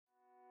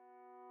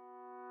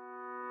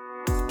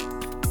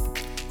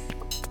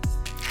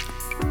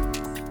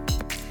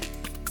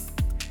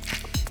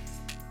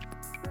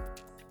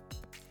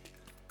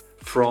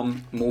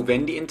From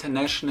Movendi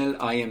International,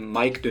 I am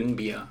Mike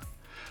Dünnbier.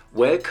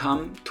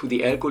 Welcome to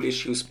the Alcohol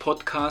Issues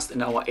podcast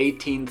and our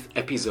 18th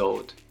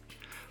episode.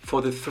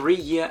 For the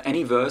 3-year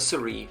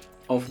anniversary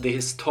of the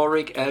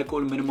historic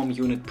alcohol minimum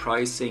unit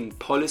pricing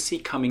policy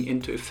coming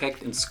into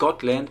effect in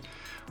Scotland,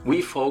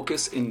 we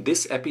focus in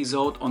this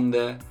episode on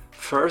the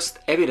first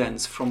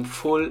evidence from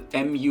full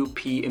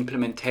MUP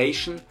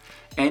implementation,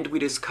 and we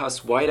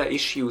discuss wider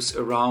issues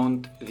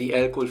around the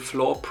alcohol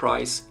floor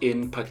price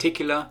in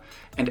particular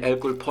and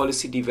alcohol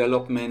policy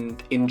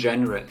development in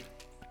general.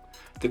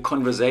 The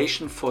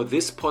conversation for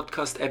this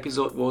podcast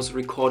episode was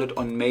recorded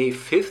on May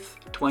 5th,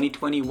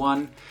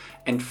 2021,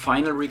 and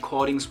final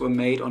recordings were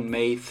made on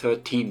May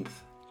 13th.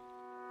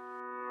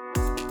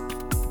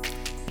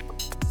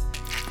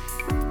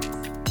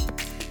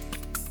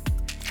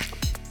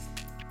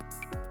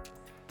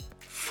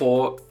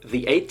 For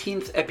the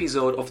 18th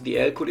episode of the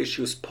Alcohol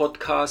Issues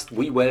podcast,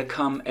 we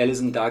welcome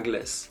Alison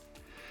Douglas.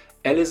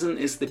 Alison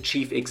is the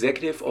Chief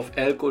Executive of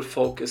Alcohol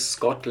Focus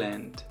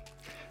Scotland.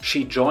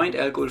 She joined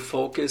Alcohol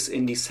Focus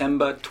in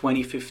December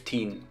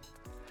 2015.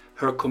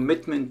 Her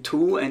commitment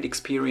to and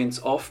experience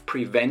of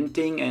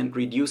preventing and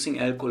reducing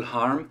alcohol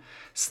harm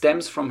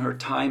stems from her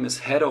time as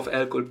Head of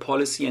Alcohol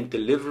Policy and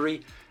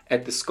Delivery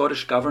at the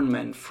Scottish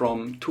Government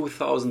from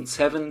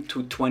 2007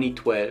 to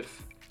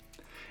 2012.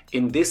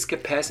 In this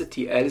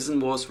capacity, Alison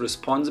was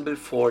responsible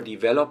for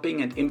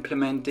developing and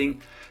implementing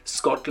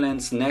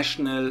Scotland's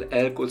national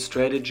alcohol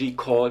strategy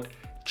called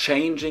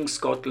Changing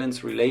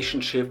Scotland's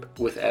Relationship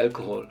with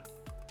Alcohol.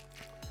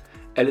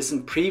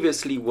 Alison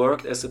previously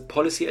worked as a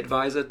policy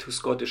advisor to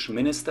Scottish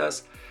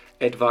ministers,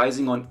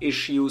 advising on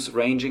issues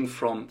ranging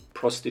from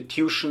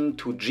prostitution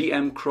to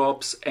GM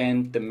crops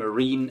and the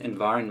marine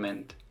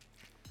environment.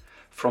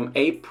 From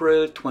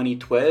April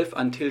 2012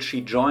 until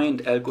she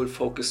joined Alcohol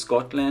Focus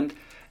Scotland,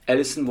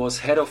 Alison was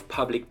Head of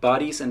Public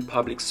Bodies and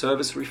Public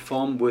Service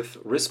Reform with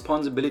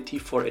responsibility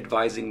for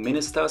advising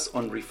ministers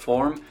on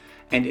reform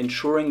and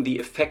ensuring the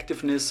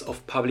effectiveness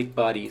of public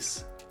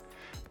bodies.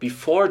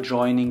 Before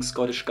joining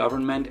Scottish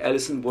Government,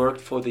 Alison worked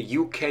for the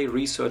UK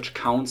Research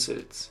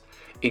Councils,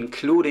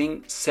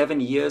 including 7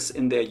 years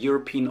in their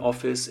European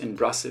office in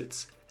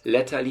Brussels,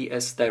 latterly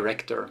as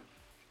Director.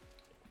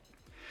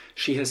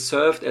 She has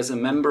served as a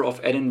member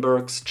of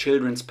Edinburgh's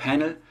Children's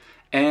Panel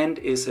and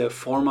is a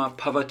former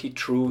Poverty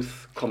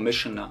Truth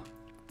Commissioner.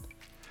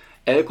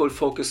 Alcohol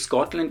Focus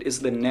Scotland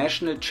is the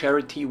national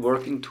charity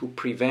working to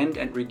prevent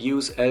and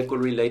reduce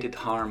alcohol-related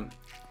harm.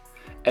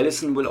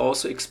 Alison will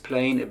also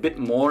explain a bit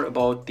more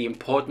about the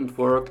important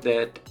work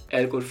that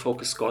Alcohol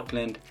Focus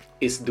Scotland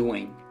is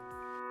doing.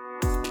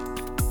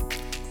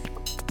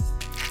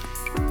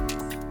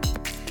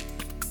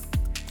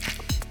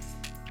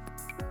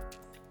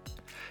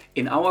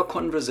 In our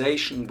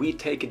conversation, we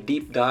take a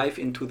deep dive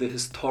into the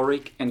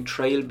historic and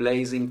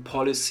trailblazing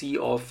policy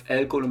of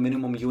alcohol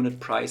minimum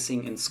unit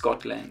pricing in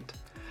Scotland.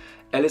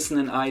 Alison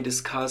and I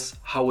discuss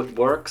how it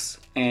works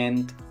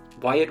and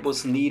why it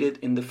was needed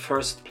in the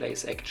first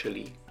place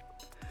actually.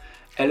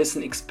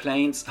 Alison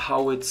explains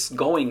how it's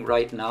going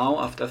right now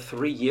after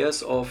 3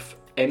 years of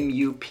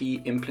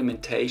MUP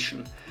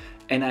implementation,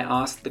 and I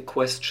asked the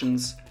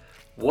questions: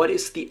 what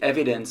is the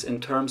evidence in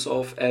terms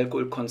of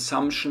alcohol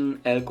consumption,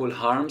 alcohol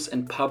harms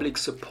and public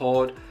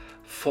support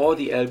for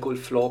the alcohol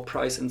floor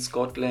price in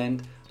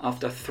Scotland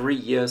after 3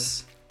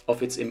 years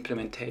of its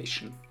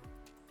implementation?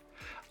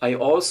 I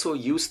also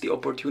used the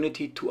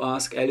opportunity to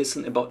ask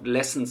Alison about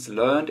lessons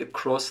learned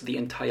across the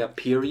entire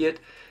period,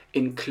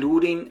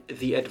 including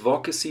the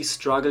advocacy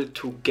struggle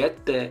to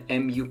get the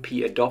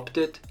MUP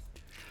adopted,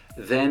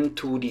 then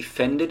to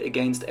defend it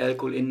against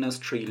alcohol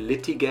industry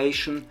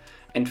litigation,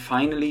 and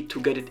finally to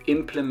get it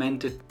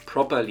implemented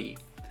properly.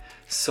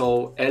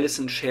 So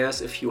Alison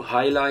shares a few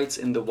highlights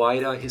in the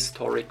wider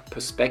historic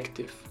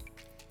perspective.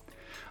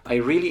 I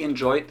really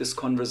enjoyed this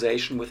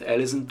conversation with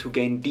Alison to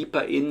gain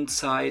deeper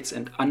insights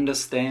and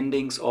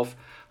understandings of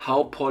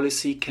how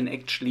policy can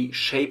actually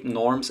shape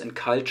norms and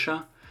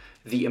culture,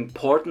 the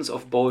importance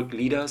of bold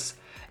leaders,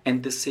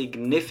 and the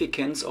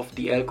significance of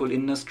the alcohol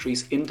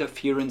industry's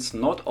interference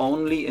not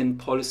only in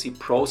policy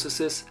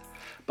processes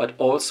but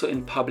also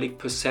in public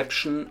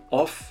perception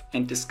of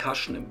and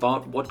discussion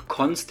about what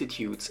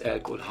constitutes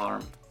alcohol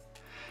harm.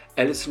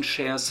 Alison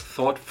shares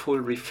thoughtful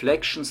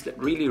reflections that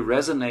really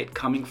resonate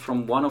coming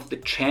from one of the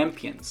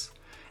champions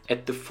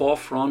at the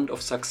forefront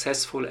of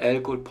successful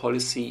alcohol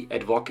policy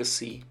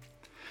advocacy.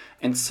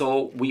 And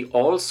so we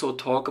also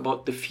talk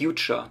about the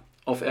future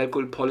of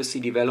alcohol policy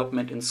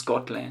development in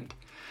Scotland.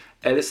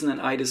 Alison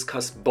and I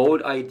discuss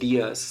bold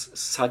ideas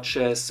such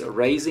as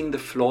raising the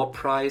floor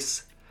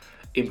price,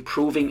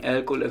 improving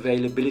alcohol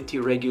availability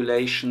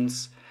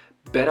regulations,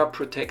 better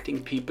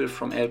protecting people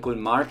from alcohol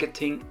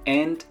marketing,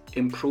 and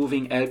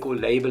improving alcohol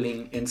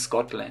labeling in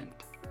Scotland.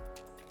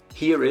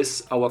 Here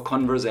is our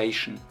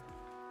conversation.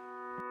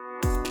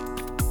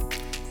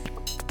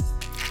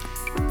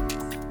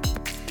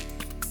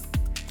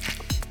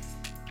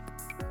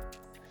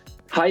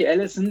 Hi,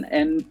 Alison,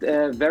 and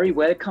very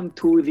welcome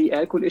to the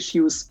Alcohol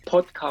Issues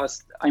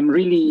podcast. I'm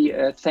really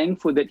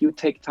thankful that you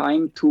take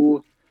time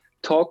to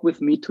talk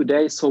with me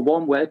today. So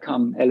warm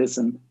welcome,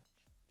 Alison.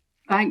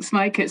 Thanks,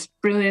 Mike. It's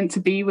brilliant to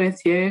be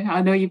with you.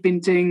 I know you've been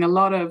doing a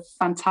lot of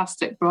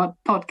fantastic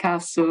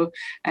podcasts, so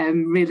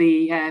I'm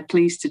really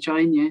pleased to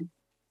join you.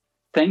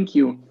 Thank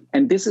you.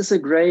 And this is a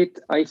great,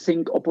 I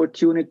think,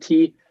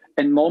 opportunity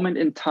and moment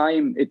in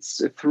time.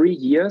 It's 3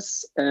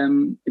 years.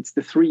 It's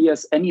the 3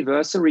 years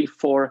anniversary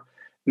for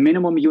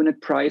minimum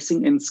unit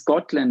pricing in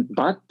Scotland.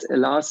 But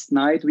last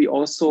night, we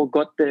also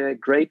got the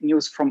great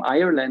news from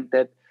Ireland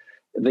that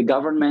the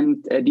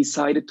government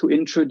decided to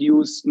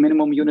introduce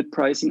minimum unit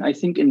pricing, I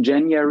think, in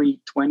January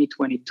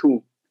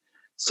 2022.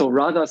 So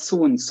rather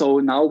soon. So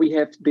now we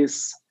have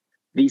these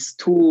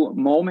 2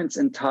 moments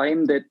in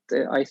time that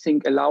I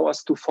think allow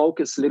us to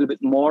focus a little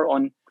bit more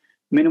on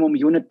minimum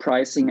unit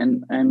pricing.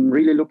 And I'm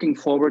really looking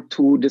forward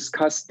to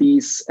discuss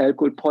these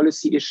alcohol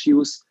policy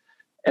issues,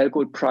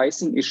 alcohol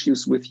pricing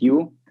issues with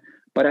you.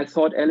 But I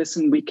thought,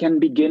 Alison, we can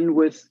begin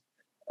with,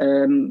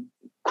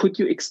 could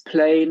you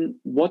explain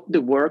what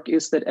the work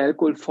is that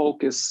Alcohol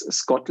Focus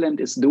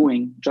Scotland is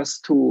doing,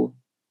 just to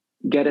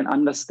get an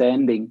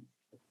understanding?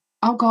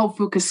 Alcohol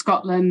Focus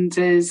Scotland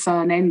is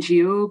an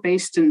NGO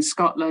based in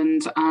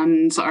Scotland,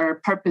 and our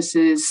purpose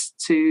is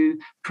to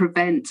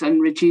prevent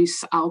and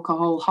reduce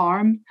alcohol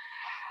harm.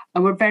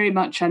 And we're very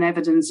much an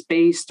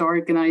evidence-based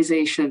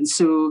organisation.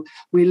 So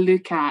we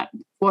look at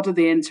what are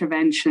the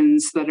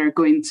interventions that are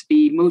going to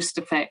be most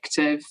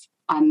effective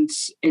and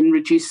in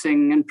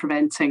reducing and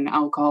preventing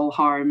alcohol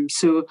harm.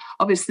 So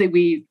obviously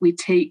we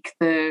take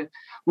the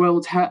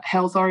World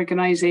Health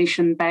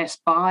Organization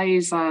best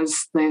buys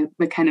as the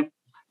kind of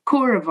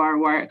core of our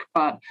work,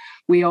 but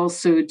we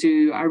also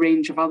do a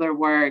range of other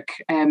work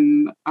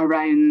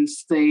around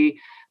the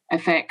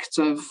effect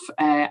of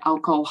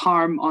alcohol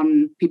harm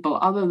on people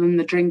other than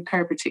the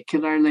drinker,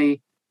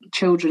 particularly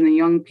children and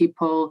young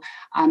people,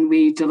 and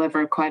we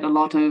deliver quite a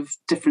lot of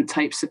different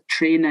types of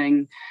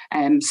training,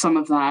 some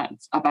of that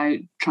about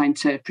trying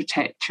to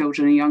protect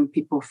children and young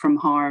people from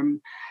harm.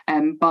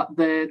 But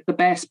the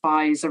best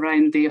buys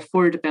around the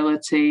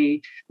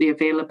affordability, the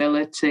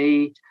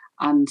availability,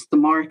 and the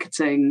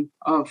marketing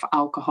of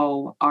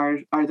alcohol are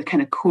the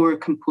kind of core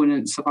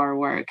components of our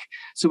work.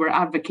 So we're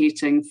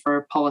advocating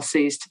for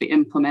policies to be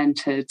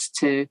implemented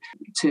to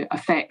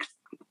affect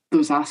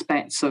those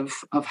aspects of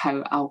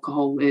how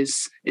alcohol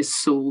is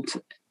sold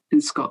in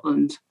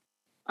Scotland.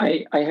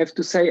 I have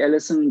to say,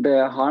 Alison,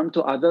 the harm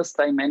to others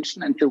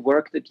dimension and the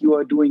work that you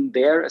are doing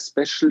there,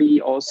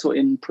 especially also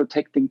in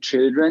protecting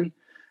children,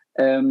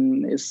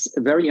 is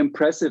very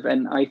impressive,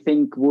 and I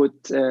think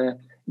would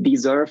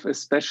deserve a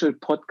special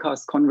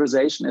podcast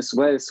conversation as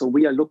well. So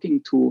we are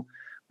looking to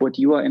what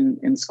you are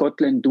in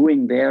Scotland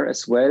doing there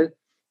as well.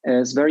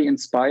 It's very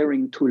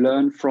inspiring to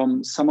learn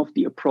from some of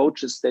the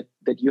approaches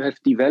that you have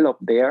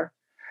developed there.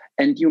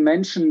 And you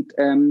mentioned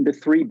the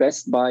 3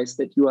 best buys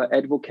that you are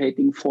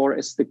advocating for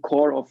as the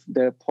core of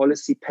the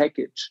policy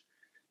package.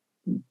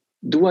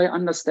 Do I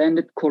understand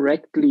it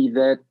correctly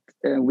that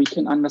we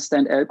can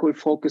understand Alcohol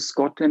Focus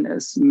Scotland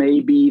as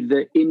maybe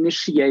the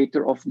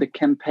initiator of the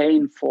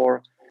campaign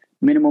for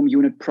minimum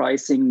unit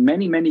pricing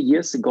many, many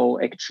years ago,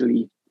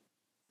 actually?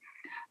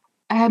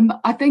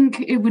 I think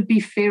it would be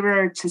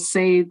fairer to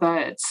say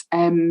that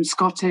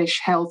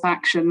Scottish Health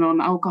Action on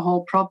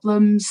Alcohol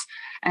Problems,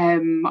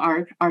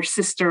 our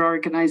sister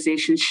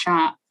organisation,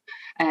 SHAP,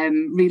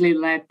 really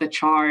led the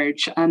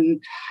charge.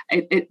 And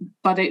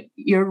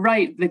you're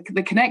right,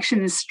 the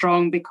connection is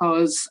strong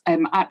because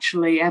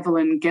actually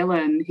Evelyn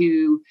Gillen,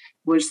 who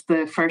was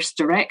the first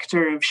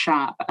director of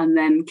SHAP and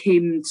then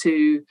came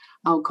to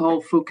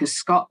Alcohol Focus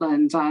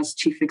Scotland as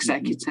chief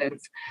executive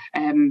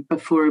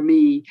before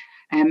me.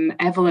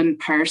 Evelyn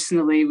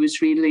personally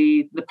was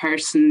really the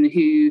person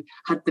who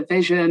had the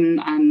vision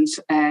and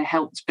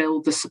helped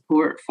build the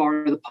support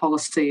for the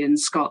policy in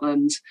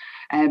Scotland.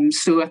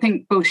 So I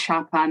think both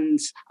SHAP and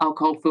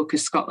Alcohol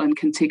Focus Scotland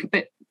can take a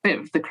bit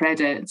of the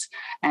credit,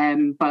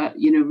 but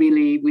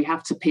really we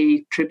have to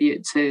pay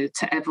tribute to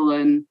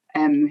Evelyn,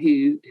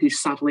 who's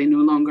sadly no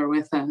longer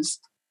with us.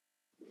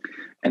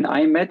 And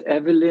I met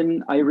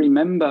Evelyn, I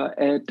remember,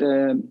 at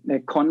a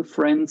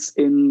conference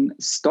in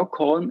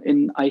Stockholm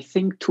in, I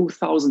think,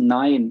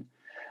 2009.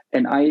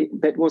 And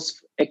that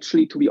was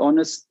actually, to be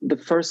honest, the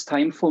first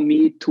time for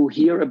me to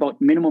hear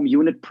about minimum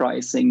unit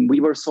pricing.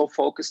 We were so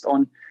focused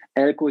on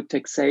alcohol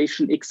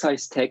taxation,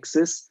 excise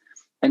taxes.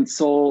 And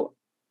so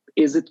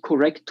is it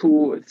correct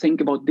to think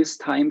about this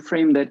time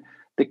frame that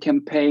the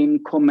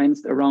campaign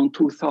commenced around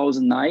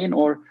 2009,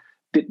 or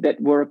did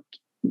that work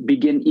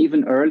begin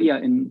even earlier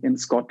in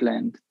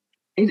Scotland?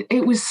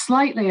 It was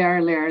slightly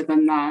earlier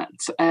than that.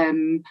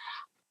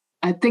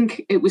 I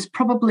think it was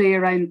probably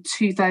around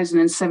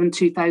 2007,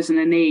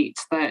 2008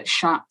 that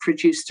SHAP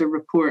produced a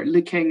report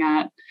looking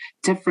at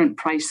different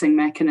pricing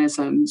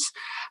mechanisms.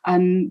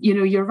 And,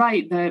 you're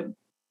right that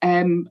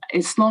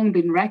it's long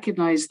been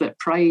recognised that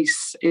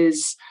price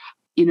is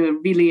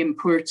really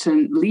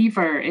important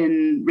lever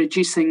in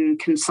reducing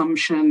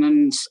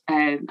consumption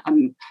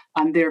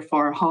and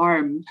therefore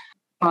harm.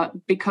 But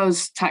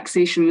because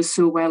taxation was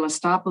so well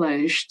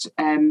established,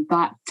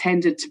 that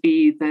tended to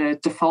be the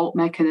default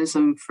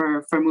mechanism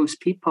for most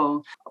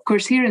people. Of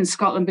course, here in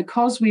Scotland,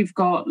 because we've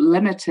got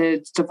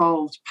limited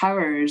devolved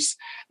powers,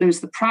 there's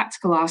the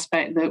practical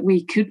aspect that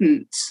we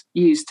couldn't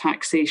use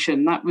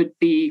taxation. That would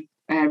be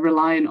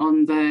reliant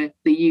on the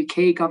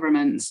UK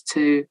governments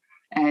to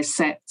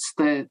set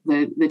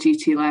the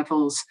duty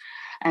levels.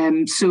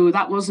 So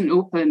that wasn't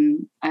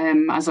open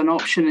as an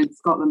option in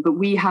Scotland, but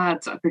we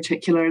had a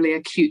particularly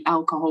acute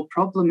alcohol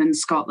problem in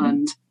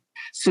Scotland.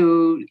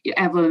 So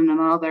Evelyn and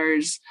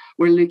others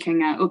were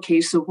looking at, okay,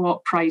 so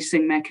what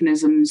pricing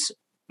mechanisms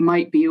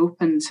might be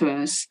open to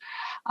us?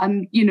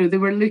 And, they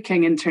were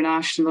looking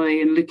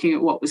internationally and looking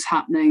at what was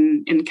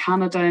happening in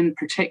Canada in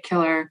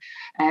particular,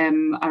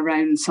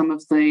 around some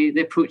of the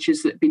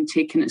approaches that had been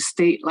taken at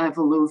state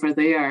level over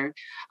there,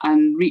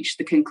 and reached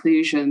the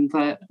conclusion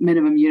that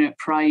minimum unit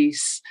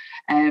price,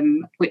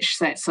 which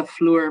sets a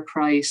floor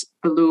price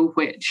below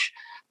which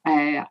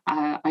a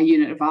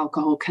unit of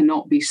alcohol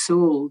cannot be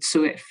sold.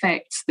 So it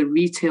affects the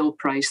retail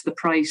price, the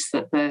price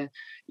that the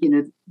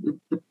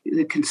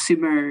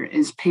consumer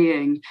is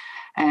paying,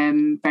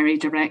 very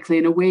directly,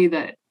 in a way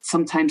that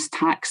sometimes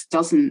tax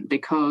doesn't,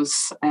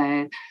 because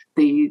the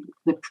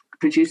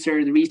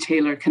producer, the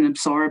retailer, can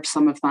absorb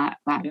some of that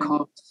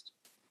cost.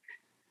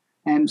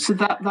 So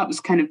that was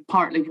kind of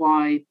partly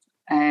why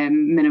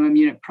minimum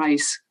unit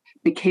price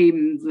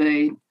became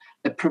the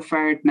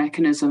preferred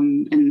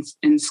mechanism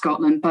in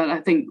Scotland. But I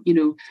think,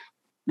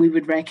 we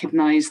would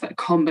recognise that a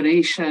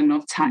combination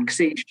of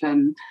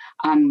taxation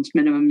and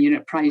minimum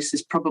unit price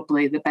is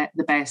probably the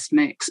best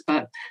mix.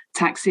 But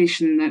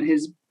taxation that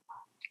is,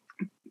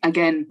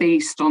 again,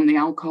 based on the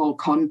alcohol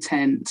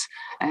content,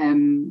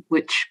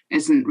 which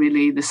isn't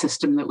really the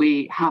system that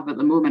we have at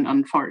the moment,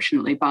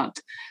 unfortunately. But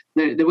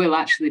there will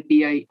actually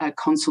be a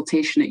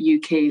consultation at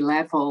UK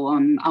level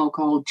on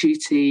alcohol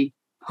duty,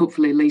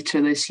 hopefully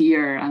later this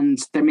year, and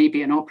there may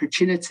be an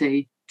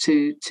opportunity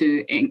to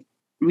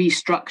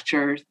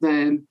restructure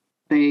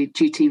the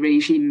duty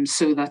regime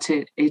so that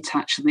it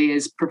actually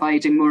is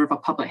providing more of a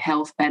public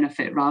health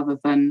benefit rather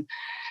than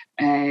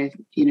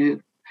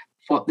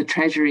what the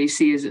Treasury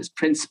see as its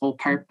principal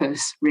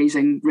purpose,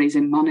 raising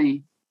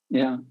money.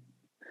 Yeah,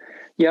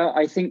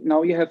 I think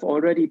now you have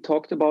already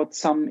talked about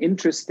some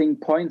interesting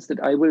points that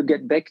I will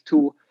get back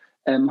to,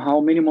 how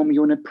minimum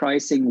unit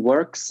pricing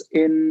works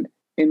in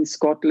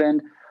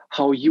Scotland,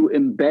 how you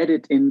embed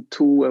it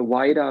into a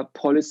wider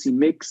policy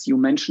mix. You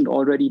mentioned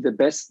already the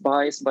best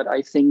buys, but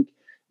I think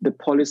the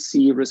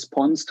policy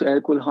response to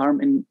alcohol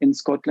harm in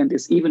Scotland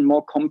is even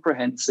more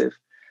comprehensive.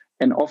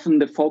 And often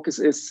the focus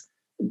is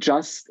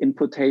just, in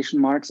quotation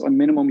marks, on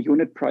minimum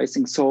unit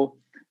pricing. So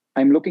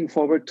I'm looking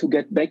forward to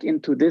get back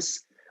into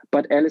this.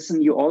 But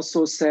Alison, you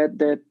also said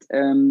that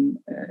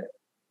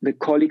the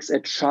colleagues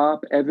at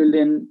Sharp,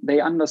 Evelyn,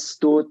 they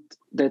understood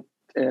that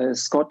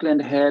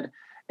Scotland had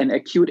an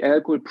acute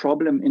alcohol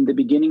problem in the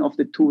beginning of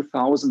the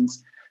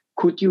 2000s.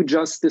 Could you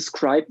just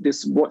describe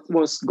this? What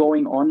was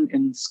going on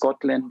in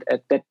Scotland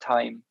at that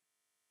time?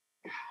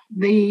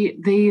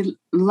 The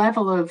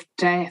level of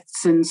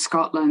deaths in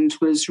Scotland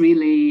was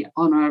really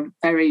on a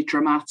very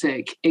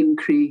dramatic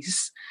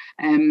increase.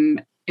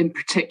 In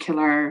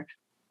particular,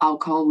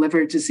 alcohol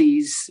liver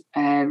disease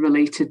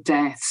related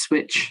deaths,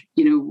 which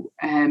the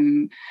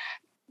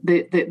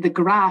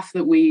graph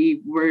that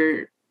we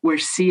were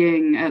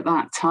seeing at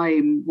that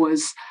time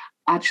was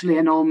actually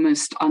an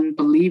almost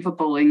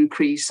unbelievable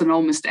increase, an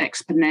almost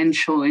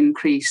exponential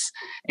increase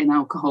in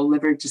alcohol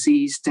liver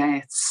disease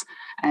deaths.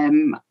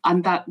 And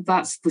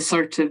that's the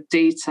sort of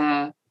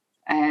data,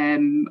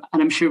 and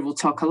I'm sure we'll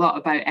talk a lot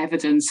about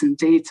evidence and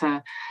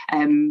data,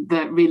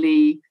 that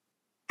really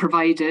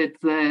provided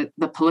the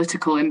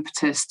political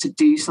impetus to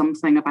do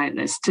something about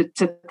this, to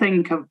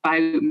think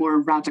about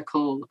more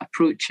radical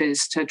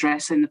approaches to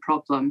addressing the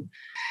problem.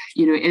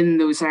 In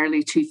those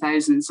early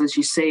 2000s, as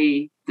you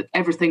say,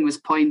 everything was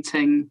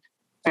pointing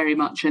very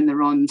much in the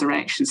wrong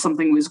direction.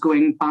 Something was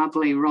going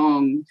badly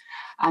wrong.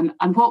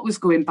 And what was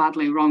going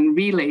badly wrong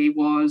really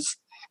was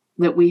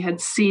that we had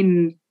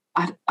seen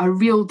a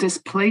real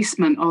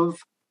displacement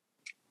of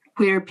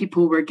where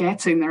people were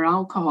getting their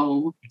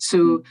alcohol.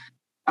 So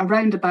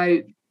around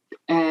about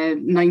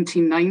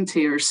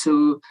 1990 or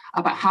so,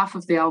 about half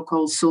of the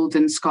alcohol sold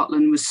in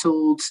Scotland was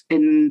sold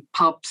in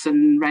pubs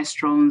and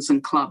restaurants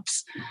and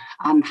clubs,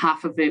 and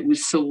half of it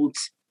was sold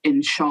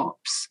in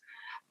shops.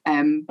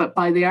 But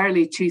by the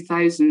early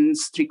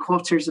 2000s,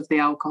 3/4 of the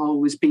alcohol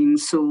was being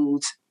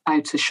sold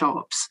out of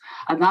shops.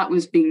 And that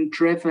was being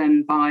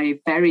driven by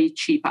very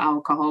cheap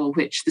alcohol,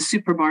 which the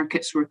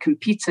supermarkets were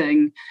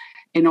competing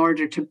in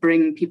order to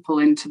bring people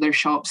into their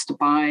shops to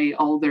buy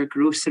all their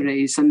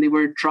groceries. And they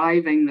were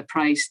driving the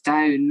price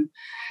down,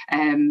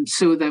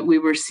 so that we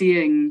were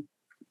seeing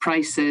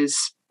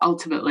prices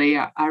ultimately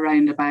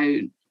around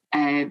about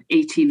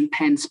 18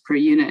 pence per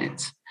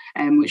unit,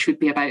 which would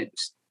be about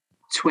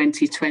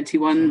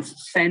 21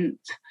 cent.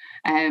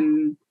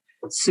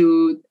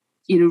 So,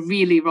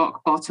 really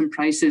rock bottom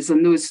prices.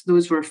 And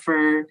those were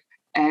for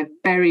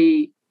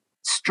very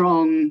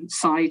strong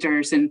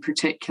ciders in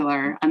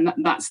particular, and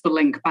that's the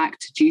link back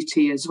to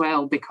duty as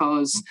well,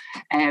 because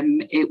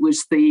it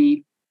was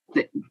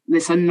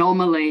this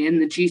anomaly in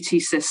the duty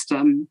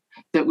system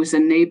that was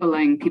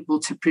enabling people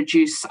to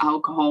produce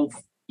alcohol,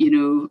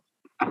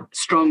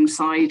 strong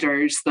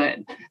ciders that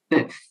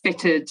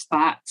fitted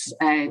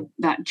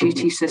that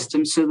duty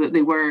system, so that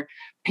they were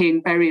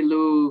paying very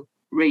low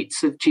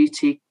rates of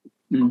duty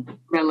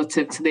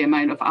relative to the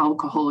amount of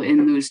alcohol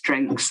in those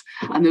drinks,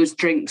 and those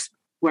drinks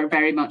were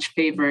very much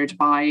favoured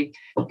by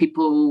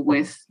people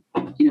with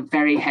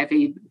very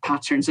heavy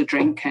patterns of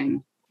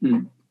drinking.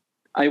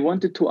 I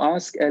wanted to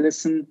ask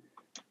Alison,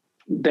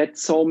 that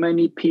so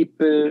many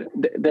people,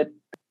 that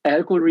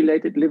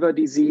alcohol-related liver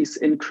disease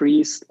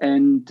increased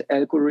and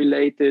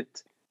alcohol-related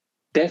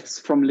deaths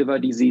from liver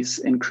disease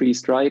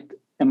increased, right?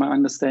 Am I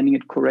understanding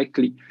it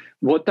correctly?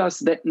 What does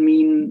that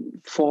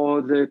mean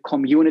for the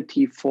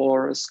community,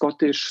 for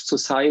Scottish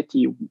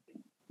society?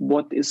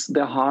 What is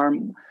the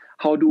harm?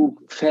 How do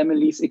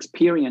families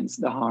experience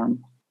the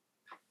harm?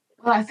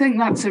 Well, I think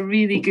that's a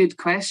really good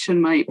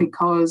question, Mike,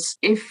 because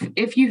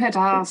if you had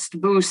asked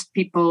most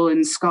people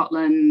in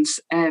Scotland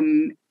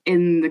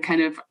in the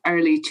kind of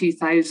early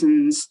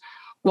 2000s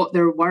what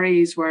their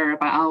worries were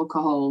about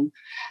alcohol,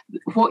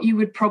 what you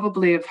would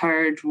probably have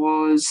heard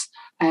was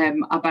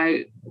about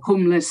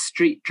homeless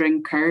street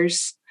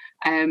drinkers,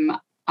 and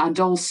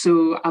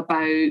also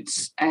about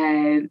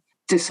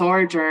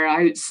disorder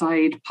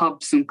outside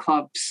pubs and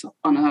clubs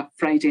on a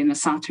Friday and a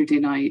Saturday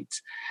night.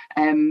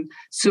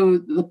 So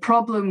the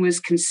problem was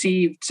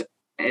conceived,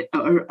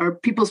 or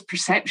people's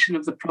perception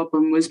of the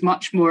problem was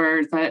much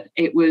more that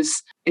it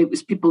was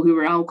people who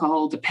were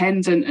alcohol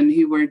dependent and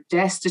who were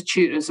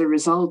destitute as a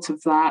result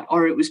of that,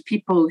 or it was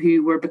people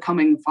who were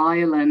becoming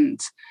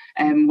violent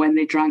when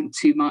they drank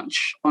too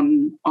much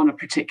on a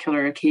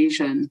particular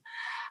occasion.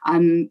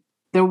 And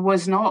there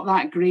was not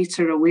that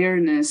greater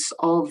awareness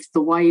of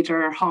the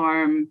wider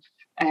harm,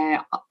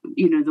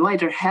 the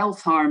wider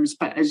health harms,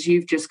 but as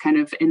you've just kind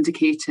of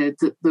indicated,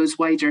 those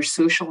wider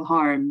social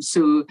harms.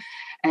 So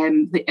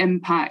the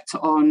impact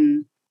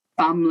on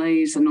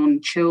families and on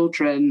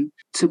children,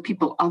 to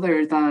people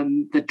other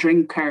than the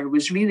drinker,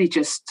 was really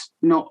just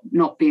not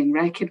being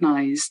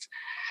recognised.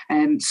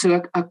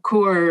 So a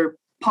core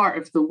part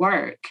of the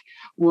work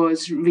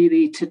was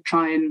really to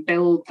try and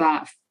build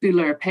that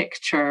fuller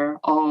picture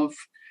of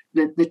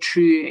the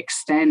true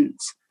extent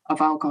of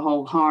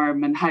alcohol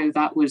harm and how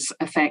that was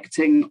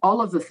affecting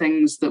all of the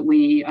things that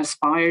we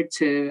aspired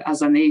to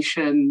as a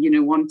nation,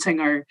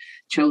 wanting our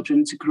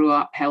children to grow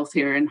up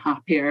healthier and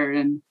happier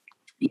and,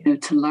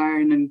 to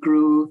learn and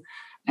grow,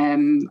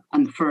 and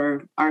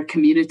for our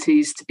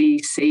communities to be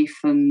safe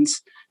and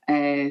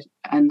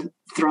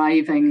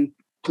thriving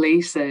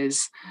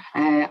places.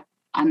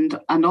 And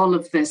all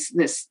of this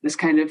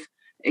kind of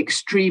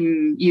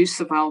extreme use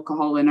of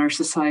alcohol in our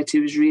society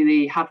was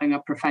really having a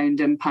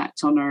profound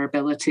impact on our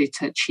ability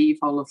to achieve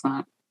all of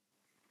that.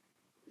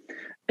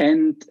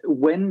 And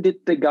when did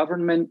the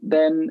government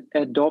then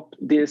adopt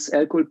this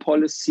alcohol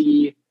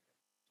policy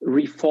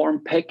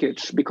reform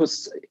package?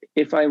 Because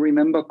if I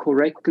remember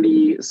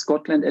correctly,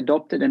 Scotland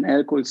adopted an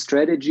alcohol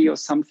strategy or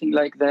something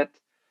like that.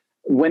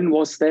 When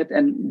was that,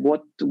 and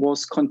what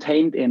was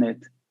contained in it?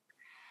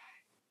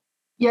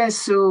 Yes,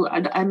 so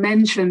I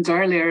mentioned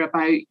earlier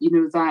about,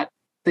 that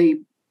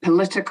the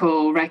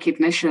political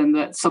recognition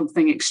that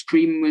something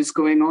extreme was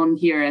going on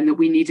here and that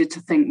we needed to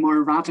think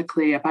more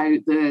radically about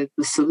the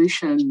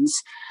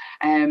solutions.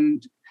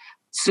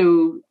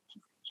 So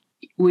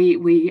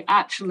we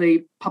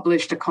actually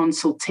published a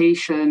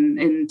consultation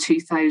in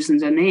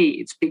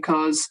 2008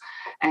 because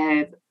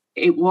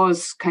it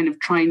was kind of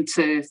trying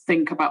to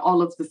think about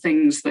all of the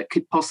things that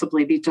could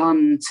possibly be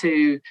done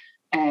to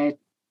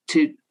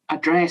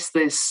address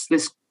this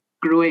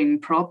growing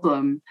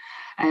problem.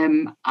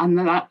 And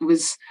that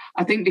was,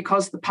 I think,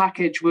 because the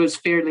package was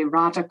fairly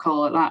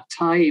radical at that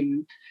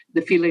time,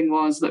 the feeling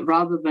was that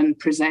rather than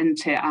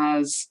present it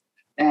as,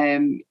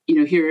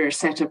 here are a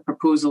set of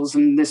proposals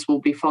and this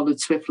will be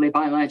followed swiftly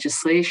by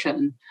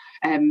legislation,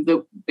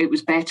 that it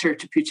was better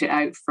to put it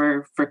out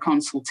for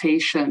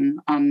consultation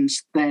and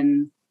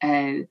then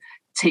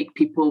take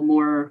people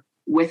more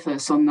with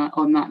us on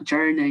that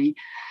journey.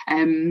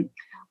 And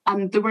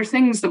there were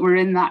things that were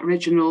in that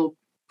original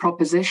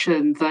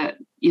proposition that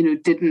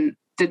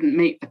didn't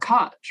make the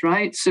cut,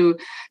 right? So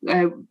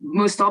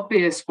most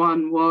obvious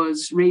one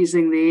was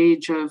raising the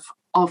age of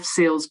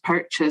off-sales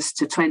purchase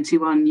to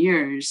 21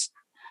 years.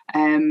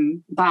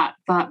 That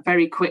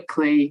very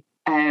quickly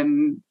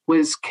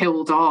was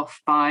killed off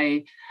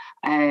by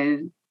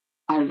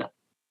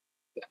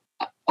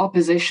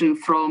opposition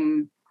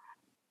from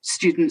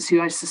students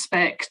who I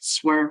suspect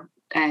were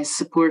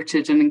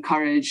supported and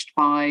encouraged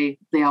by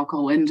the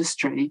alcohol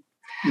industry.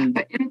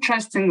 But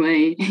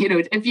interestingly,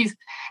 if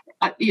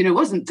it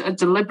wasn't a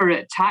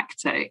deliberate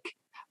tactic,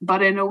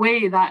 But in a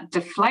way that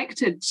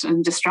deflected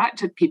and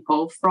distracted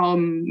people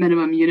from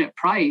minimum unit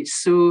price.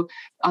 So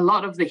a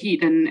lot of the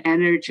heat and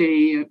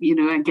energy,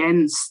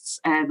 against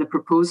the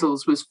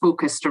proposals was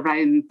focused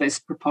around this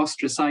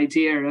preposterous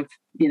idea of,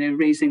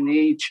 raising the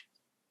age.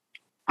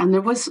 And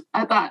there was,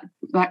 at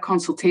that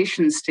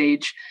consultation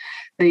stage,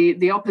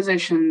 the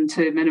opposition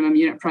to minimum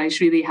unit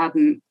price really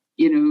hadn't,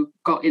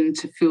 got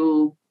into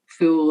full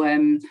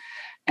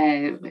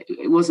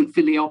it wasn't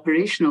fully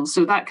operational.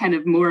 So that kind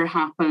of more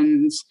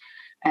happened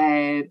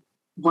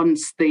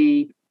once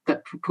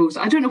that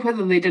proposal. I don't know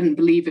whether they didn't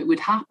believe it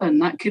would happen.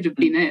 That could have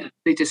been it.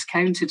 They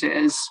discounted it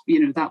as,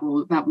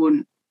 that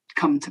won't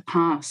come to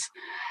pass.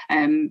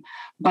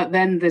 But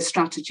then the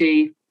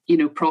strategy,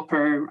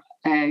 proper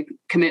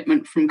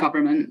commitment from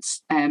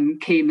governments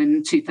came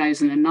in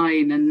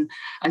 2009. And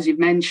as you've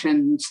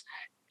mentioned,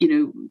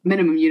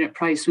 minimum unit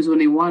price was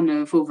only one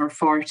of over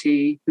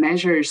 40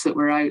 measures that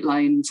were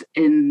outlined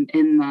in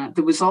that.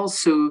 There was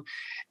also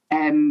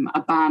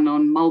a ban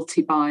on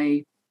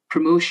multi-buy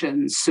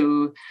promotions.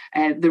 So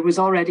there was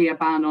already a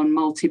ban on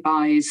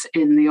multi-buys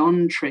in the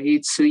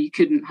on-trade. So you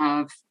couldn't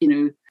have,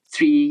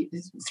 three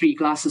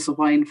glasses of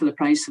wine for the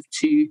price of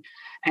two.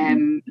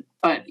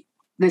 But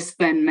this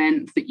then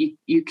meant that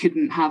you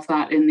couldn't have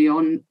that in the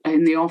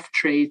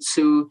off-trade.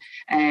 So,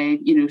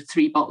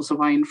 3 bottles of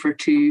wine for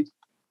two.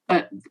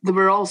 But there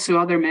were also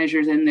other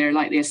measures in there,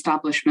 like the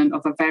establishment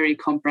of a very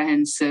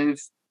comprehensive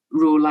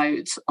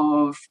rollout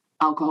of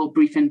alcohol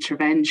brief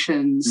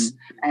interventions.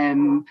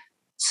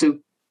 So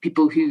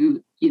people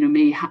who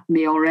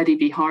may already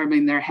be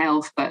harming their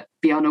health but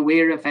be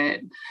unaware of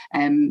it,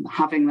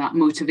 having that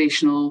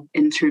motivational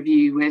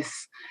interview with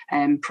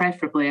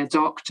preferably a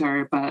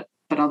doctor, but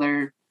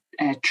other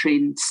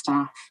trained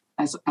staff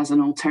as an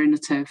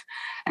alternative.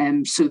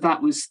 So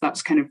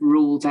that's kind of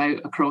rolled out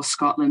across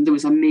Scotland. There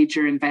was a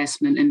major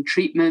investment in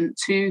treatment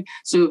too.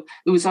 So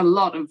there was a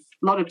lot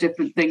of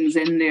different things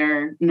in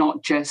there,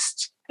 not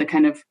just the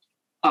kind of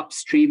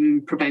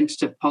upstream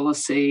preventative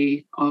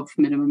policy of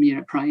minimum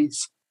unit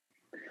price.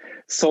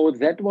 So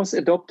that was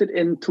adopted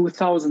in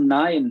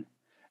 2009.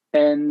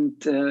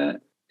 And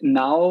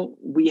now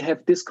we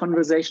have this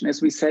conversation,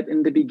 as we said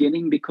in the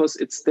beginning, because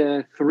it's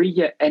the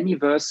 3-year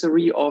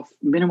anniversary of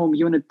minimum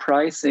unit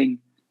pricing.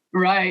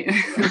 Right.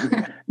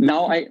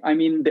 Now, I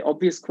mean, the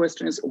obvious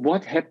question is,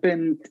 what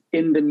happened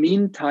in the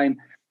meantime?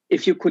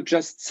 If you could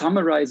just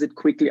summarize it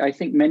quickly. I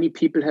think many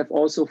people have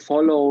also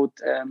followed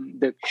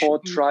the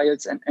court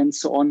trials and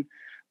so on,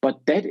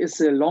 but that is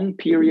a long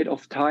period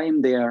of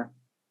time there.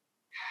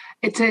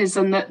 It is,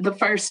 and the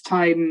first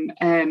time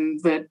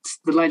that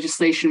the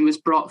legislation was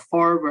brought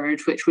forward,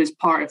 which was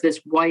part of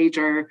this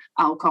wider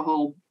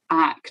Alcohol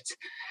Act,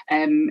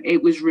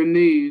 it was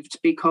removed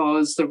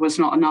because there was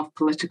not enough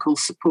political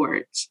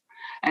support.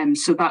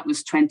 So that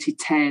was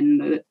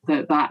 2010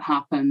 that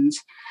happened.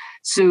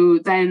 So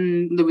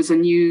then there was a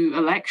new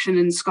election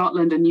in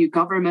Scotland, a new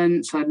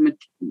government, a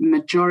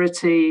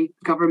majority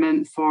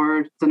government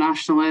for the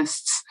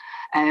Nationalists.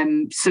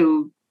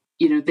 So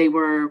they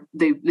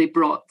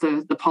brought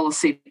the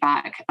policy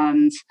back,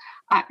 and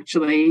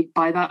actually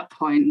by that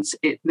point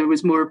there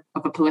was more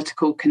of a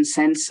political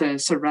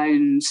consensus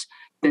around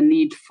the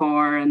need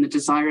for and the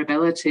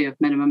desirability of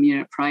minimum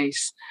unit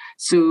price.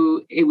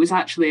 So it was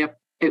actually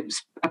it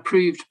was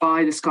approved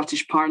by the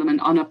Scottish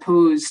Parliament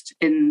unopposed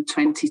in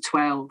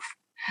 2012.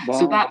 Wow.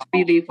 So that's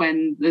really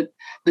when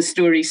the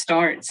story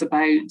starts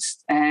about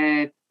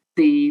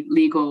the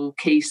legal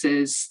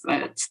cases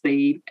that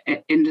the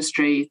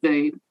industry,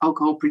 the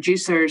alcohol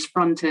producers,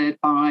 fronted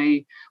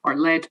by or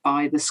led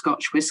by the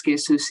Scotch Whisky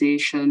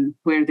Association,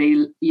 where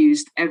they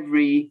used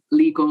every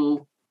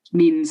legal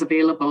means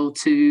available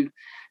to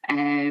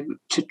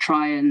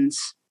try and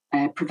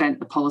prevent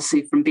the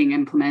policy from being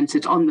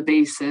implemented on the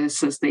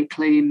basis, as they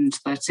claimed,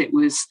 that it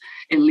was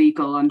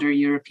illegal under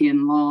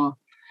European law.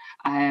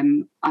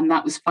 And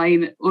that was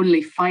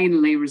only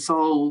finally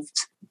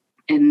resolved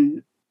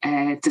in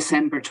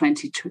December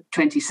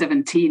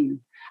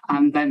 2017.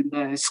 And then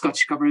the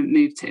Scottish Government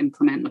moved to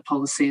implement the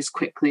policy as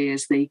quickly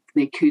as they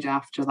could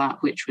after that,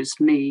 which was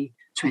May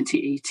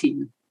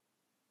 2018.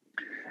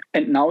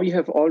 And now you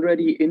have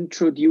already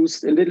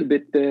introduced a little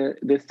bit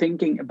the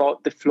thinking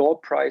about the floor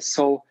price.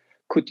 So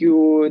could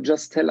you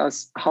just tell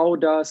us, how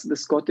does the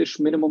Scottish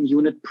minimum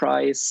unit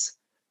price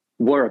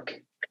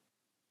work?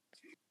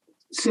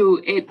 So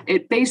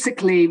it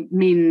basically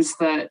means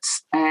that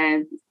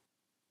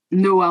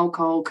no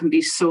alcohol can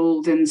be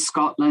sold in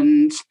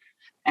Scotland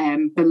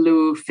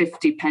below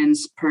 50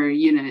 pence per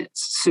unit.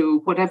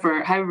 So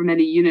however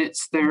many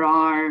units there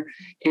are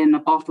in a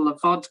bottle of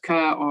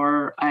vodka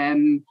or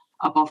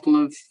a bottle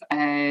of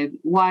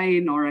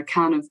wine or a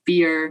can of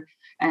beer,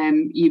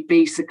 you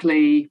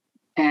basically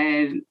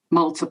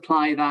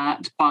multiply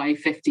that by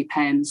 50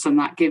 pence, and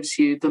that gives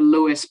you the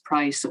lowest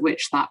price at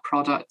which that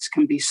product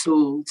can be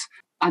sold.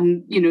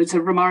 And, it's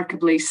a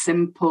remarkably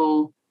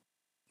simple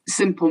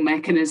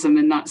mechanism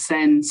in that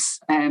sense.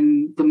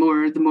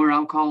 The more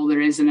alcohol there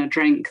is in a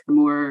drink, the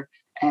more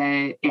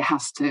it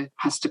has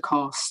to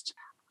cost.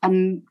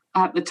 And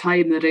at the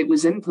time that it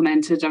was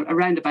implemented,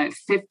 around about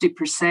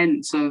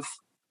 50% of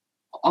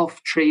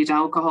off-trade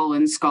alcohol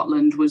in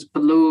Scotland was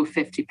below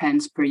 50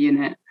 pence per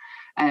unit.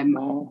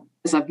 Wow.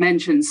 As I've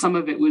mentioned, some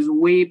of it was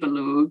way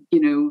below.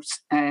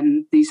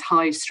 These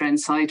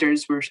high-strength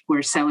ciders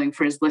were selling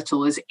for as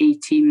little as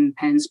 18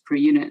 pence per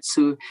unit.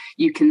 So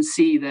you can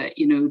see that,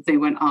 they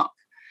went up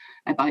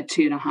about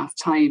 2.5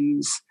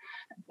 times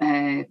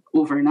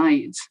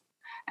overnight.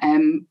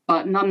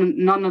 But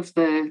none of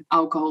the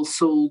alcohol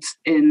sold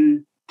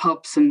in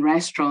pubs and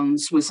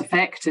restaurants was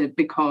affected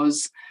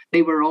because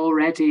they were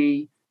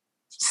already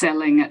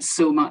selling at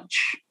so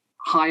much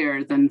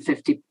higher than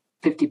 50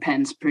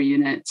 pence per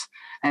unit.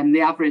 And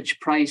the average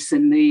price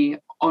in the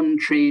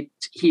on-trade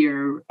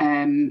here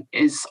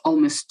is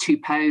almost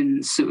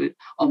 £2, so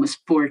almost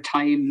 4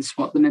 times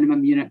what the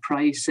minimum unit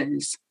price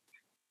is.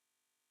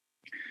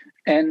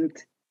 And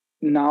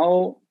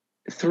now,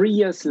 3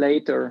 years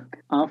later,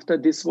 after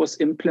this was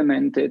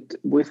implemented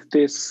with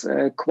this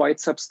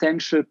quite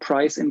substantial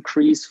price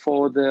increase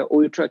for the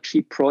ultra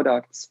cheap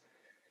products,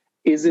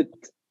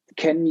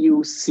 can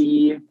you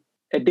see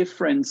a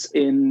difference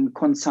in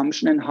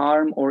consumption and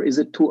harm, or is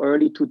it too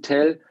early to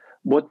tell?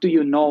 What do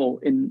you know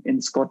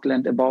in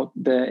Scotland about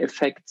the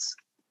effects?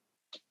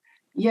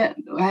 Yeah,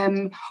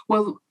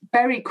 well,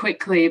 very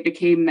quickly it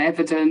became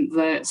evident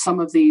that some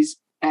of these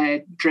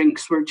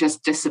drinks were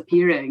just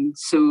disappearing.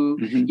 So,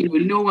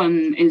 no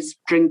one is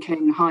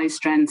drinking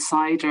high-strength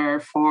cider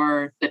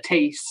for the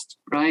taste,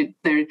 right?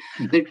 They're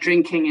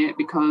drinking it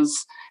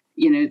because,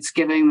 it's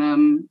giving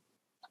them,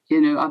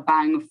 a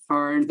bang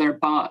for their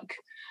buck.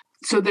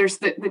 So there's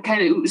the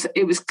kind of,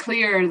 it was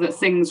clear that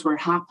things were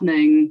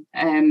happening,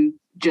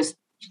 just,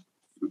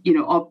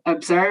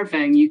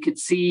 observing. You could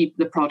see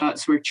the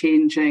products were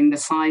changing, the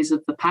size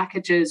of the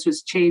packages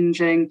was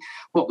changing,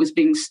 what was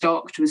being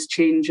stocked was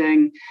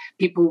changing.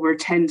 People were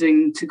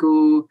tending to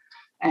go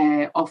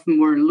often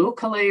more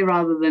locally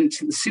rather than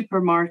to the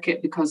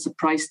supermarket because the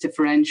price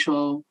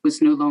differential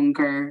was no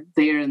longer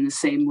there in the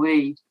same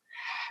way.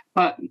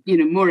 But,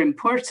 more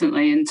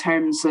importantly, in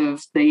terms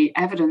of the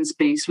evidence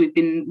base, we've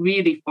been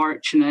really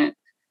fortunate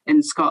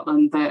in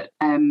Scotland that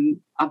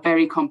a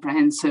very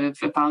comprehensive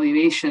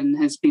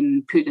evaluation has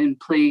been put in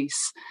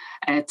place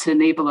to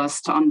enable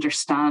us to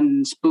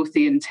understand both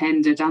the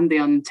intended and the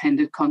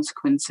unintended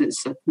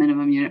consequences of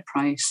minimum unit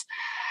price.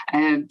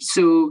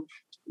 So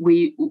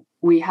we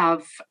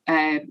have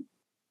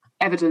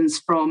evidence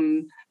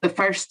from the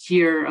first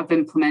year of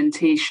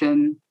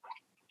implementation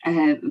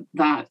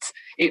that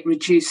it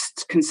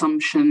reduced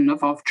consumption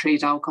of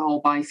off-trade alcohol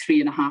by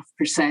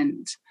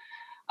 3.5%.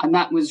 And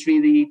that was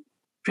really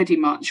pretty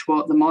much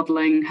what the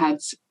modelling had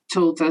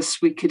told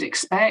us we could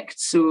expect.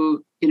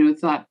 So,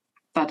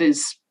 that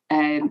is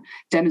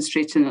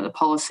demonstrating that the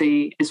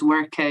policy is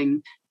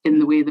working in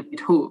the way that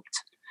we'd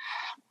hoped.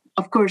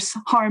 Of course,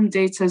 harm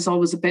data is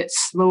always a bit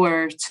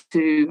slower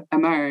to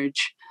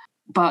emerge,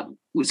 but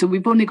so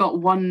we've only got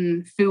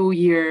 1 full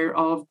year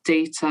of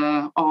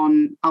data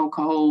on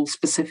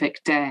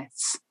alcohol-specific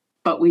deaths,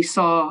 but we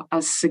saw a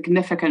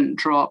significant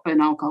drop in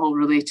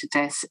alcohol-related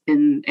deaths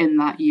in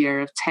that year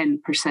of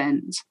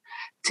 10%,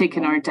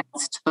 taking our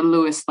deaths to the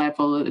lowest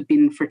level it had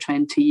been for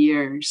 20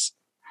 years.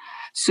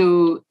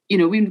 So,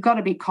 we've got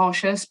to be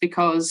cautious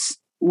because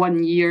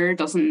 1 year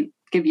doesn't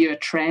give you a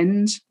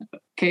trend.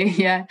 Okay,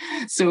 yeah.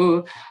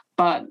 So,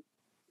 but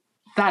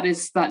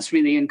that's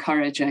really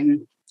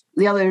encouraging.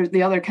 The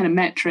other kind of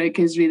metric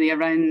is really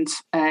around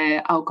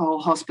alcohol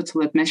hospital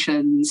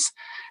admissions.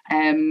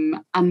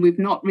 And we've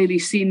not really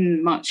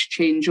seen much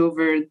change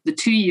over the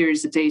 2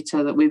 years of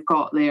data that we've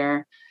got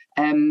there.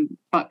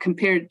 But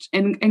compared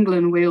in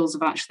England and Wales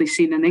have actually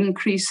seen an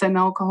increase in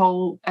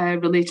alcohol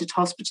related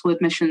hospital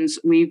admissions.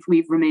 We've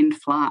remained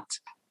flat.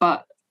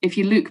 But if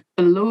you look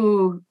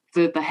below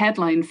the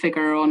headline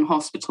figure on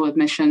hospital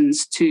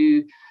admissions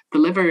to the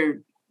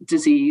liver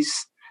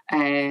disease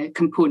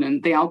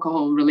component, the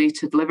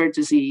alcohol-related liver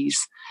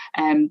disease,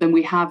 then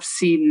we have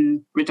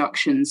seen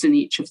reductions in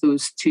each of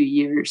those 2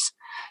 years.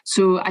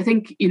 So I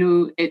think,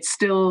 it's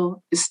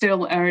still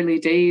early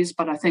days,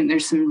 but I think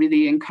there's some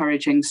really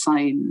encouraging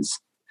signs.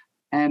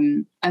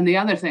 And the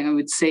other thing I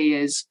would say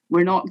is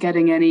we're not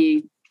getting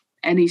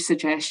any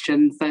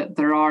suggestion that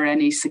there are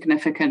any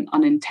significant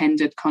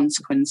unintended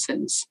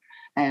consequences.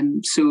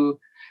 So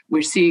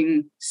we're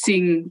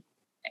seeing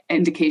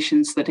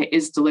indications that it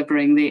is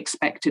delivering the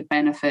expected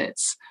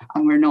benefits,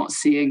 and we're not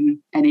seeing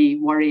any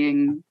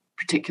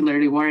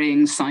particularly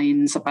worrying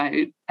signs about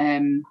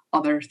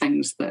other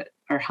things that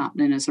are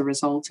happening as a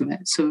result of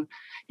it. So,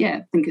 yeah,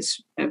 I think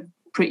it's a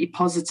pretty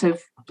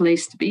positive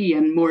place to be,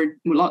 and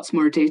lots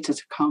more data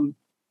to come.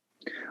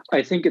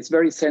 I think it's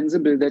very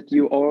sensible that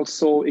you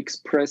also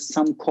express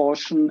some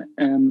caution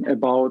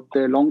about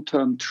the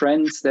long-term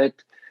trends,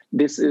 that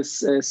this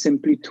is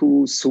simply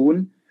too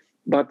soon.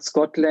 But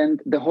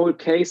Scotland, the whole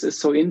case is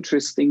so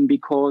interesting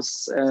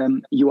because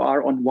you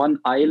are on one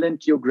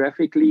island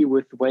geographically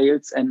with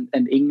Wales and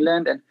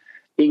England, and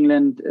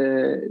England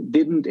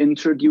didn't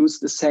introduce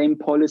the same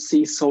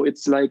policy. So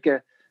it's like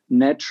a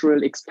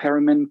natural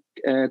experiment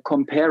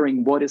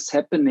comparing what is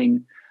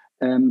happening,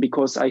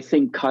 because I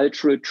think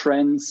cultural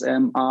trends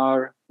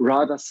are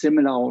rather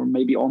similar or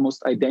maybe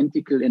almost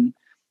identical in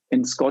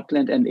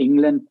Scotland and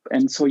England.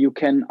 And so you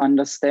can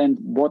understand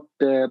what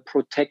the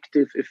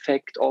protective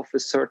effect of a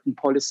certain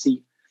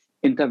policy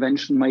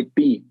intervention might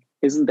be.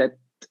 Isn't that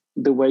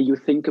the way you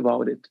think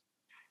about it?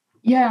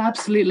 Yeah,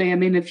 absolutely. I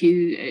mean, if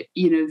you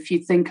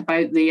think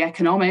about the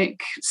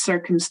economic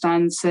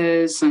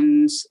circumstances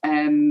and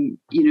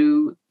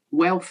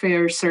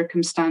welfare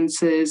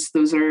circumstances,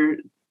 those are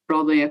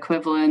broadly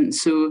equivalent.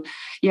 So,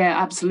 yeah,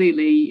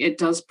 absolutely, it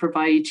does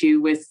provide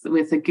you with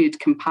a good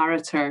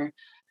comparator.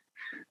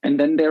 And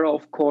then there are,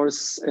 of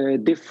course,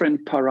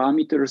 different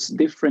parameters,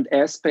 different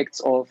aspects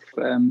of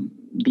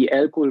the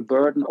alcohol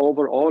burden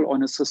overall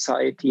on a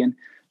society. And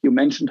you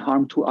mentioned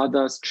harm to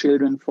others,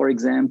 children, for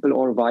example,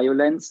 or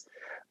violence.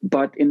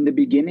 But in the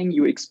beginning,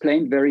 you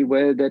explained very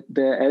well that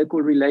the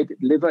alcohol-related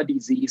liver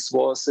disease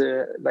was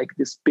like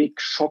this big,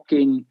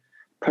 shocking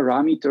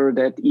parameter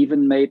that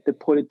even made the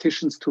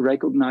politicians to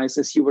recognize,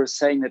 as you were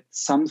saying, that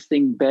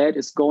something bad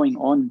is going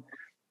on.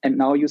 And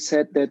now you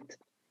said that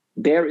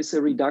there is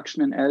a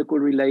reduction in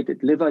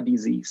alcohol-related liver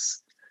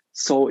disease.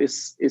 So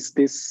is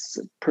this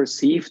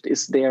perceived?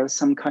 Is there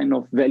some kind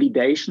of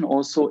validation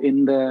also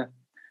in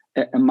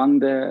among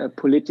the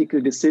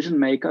political decision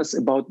makers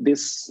about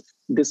this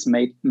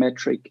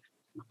metric?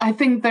 I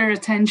think their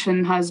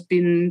attention has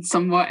been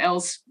somewhat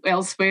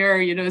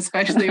elsewhere,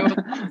 especially over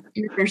the last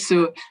year or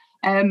so.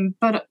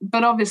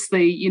 But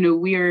obviously,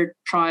 we are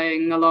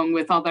trying along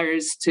with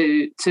others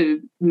to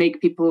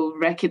make people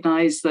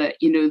recognise that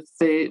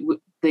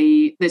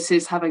this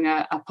is having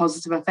a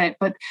positive effect.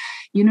 But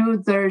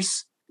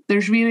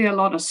there's really a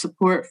lot of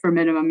support for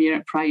minimum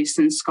unit price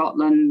in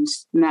Scotland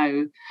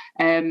now.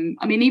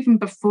 I mean, even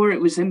before it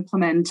was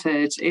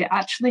implemented, it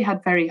actually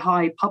had very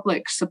high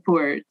public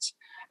support.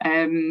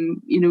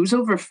 It was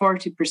over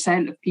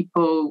 40% of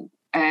people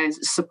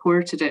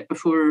supported it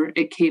before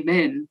it came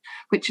in,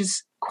 which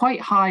is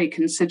quite high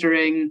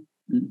considering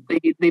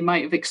they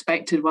might have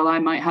expected, well, I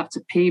might have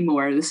to pay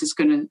more. This is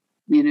going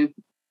to,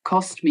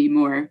 cost me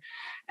more.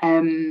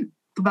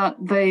 But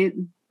the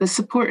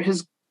support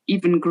has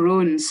even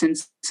grown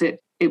since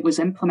it was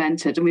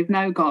implemented. And we've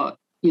now got,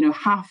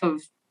 half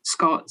of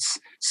Scots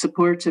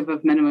supportive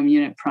of minimum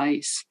unit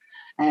price.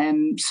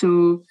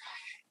 So,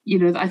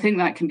 I think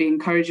that can be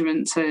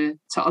encouragement to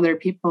other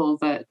people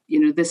that,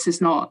 this is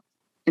not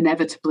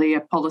inevitably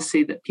a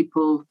policy that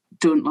people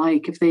don't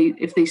like. If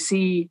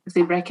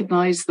they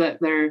recognise that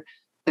there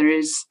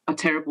is a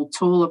terrible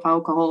toll of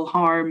alcohol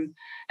harm,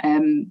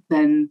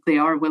 then they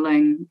are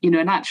willing,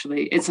 and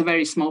actually it's a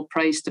very small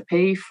price to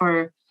pay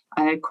for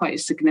quite a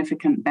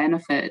significant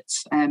benefit.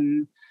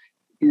 The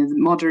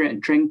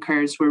moderate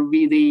drinkers were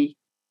really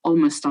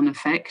almost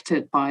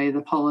unaffected by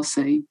the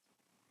policy.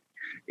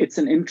 It's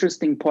an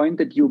interesting point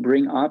that you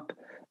bring up,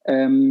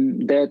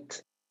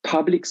 that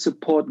public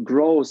support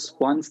grows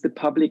once the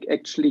public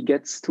actually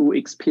gets to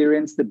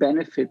experience the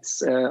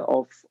benefits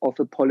of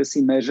a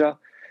policy measure.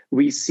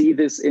 We see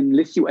this in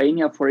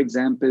Lithuania, for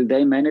example.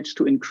 They managed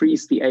to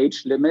increase the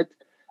age limit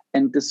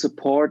and the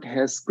support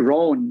has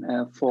grown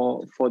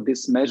for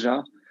this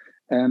measure.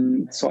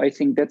 So I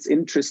think that's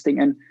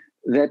interesting. And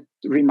that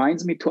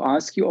reminds me to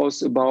ask you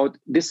also about,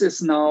 this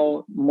is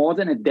now more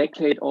than a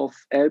decade of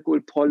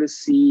alcohol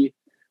policy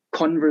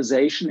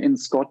conversation in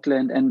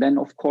Scotland. And then,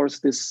 of course,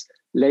 this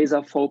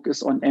laser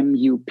focus on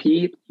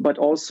MUP, but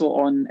also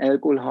on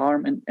alcohol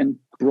harm and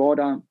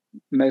broader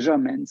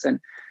measurements. And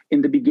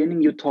in the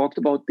beginning, you talked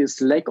about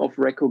this lack of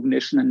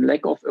recognition and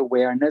lack of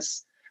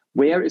awareness.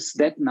 Where is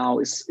that now?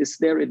 Is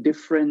there a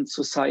different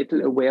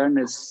societal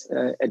awareness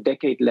a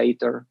decade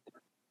later?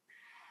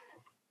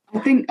 I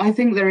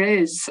think there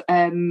is,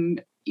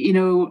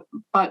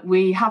 but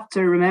we have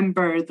to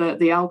remember that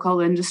the alcohol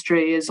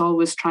industry is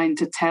always trying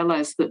to tell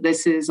us that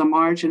this is a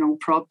marginal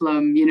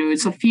problem.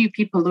 It's a few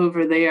people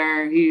over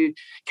there who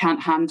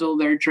can't handle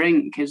their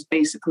drink is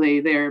basically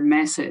their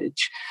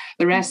message.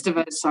 The rest of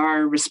us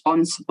are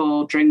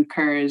responsible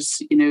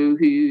drinkers,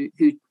 who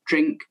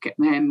drink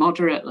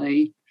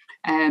moderately.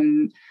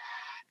 And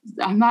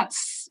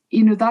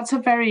that's a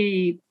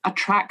very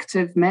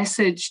attractive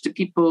message to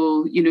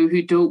people,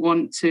 who don't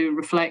want to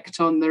reflect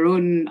on their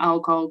own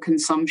alcohol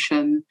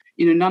consumption.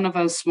 None of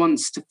us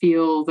wants to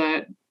feel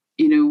that,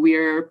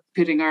 we're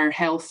putting our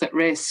health at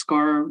risk,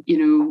 or,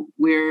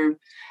 we're,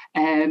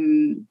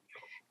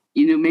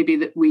 maybe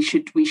that we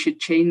should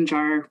change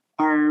our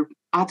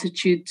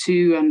attitude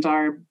to and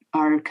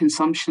our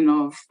consumption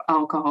of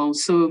alcohol.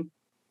 So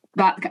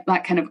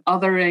that kind of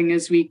othering,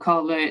 as we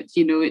call it,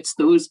 it's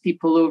those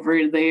people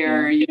over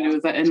there,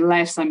 that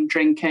unless I'm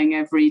drinking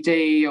every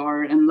day,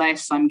 or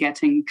unless I'm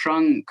getting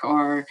drunk,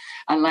 or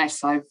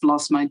unless I've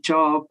lost my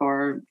job,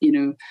 or,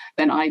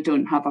 then I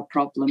don't have a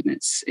problem.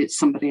 It's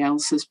somebody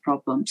else's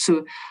problem.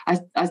 So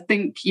I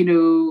think,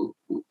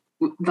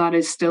 that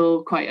is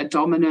still quite a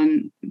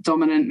dominant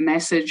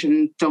message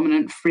and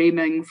dominant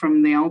framing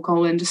from the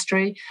alcohol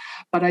industry.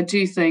 But I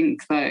do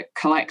think that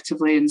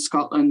collectively in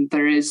Scotland,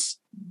 there is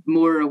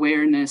more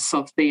awareness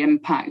of the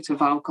impact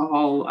of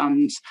alcohol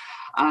and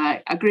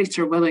a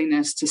greater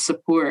willingness to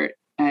support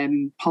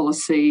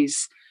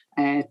policies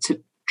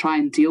to try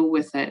and deal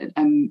with it.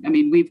 I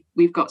mean,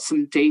 we've got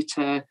some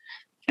data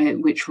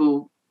which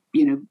will,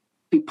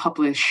 be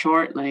published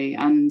shortly,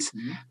 and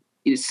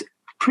it's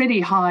pretty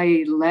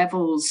high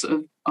levels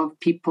of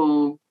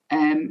people.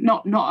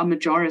 Not a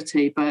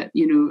majority, but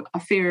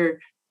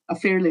a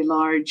fairly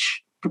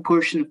large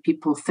proportion of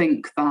people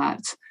think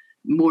that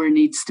more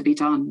needs to be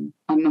done.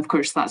 And of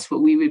course, that's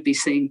what we would be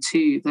saying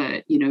too,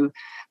 that,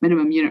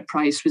 minimum unit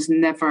price was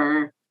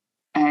never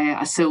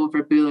a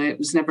silver bullet. It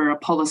was never a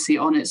policy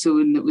on its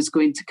own that was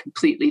going to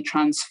completely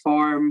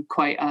transform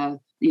quite a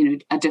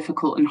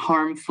difficult and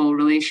harmful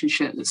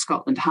relationship that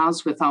Scotland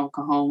has with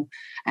alcohol.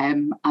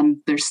 And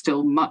there's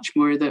still much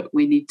more that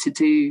we need to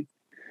do.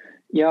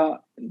 Yeah,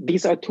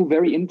 these are two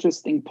very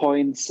interesting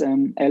points,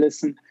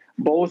 Alison,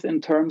 both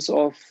in terms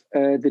of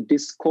the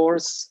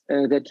discourse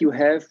that you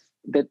have,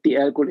 that the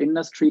alcohol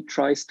industry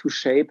tries to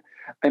shape.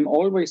 I'm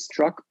always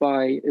struck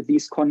by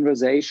these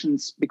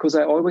conversations because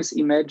I always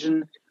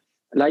imagine,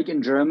 like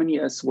in Germany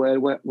as well,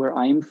 where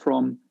I'm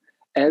from,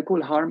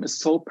 alcohol harm is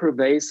so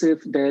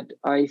pervasive that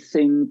I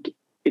think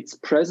it's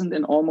present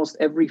in almost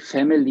every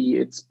family.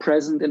 It's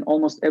present in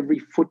almost every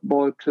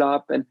football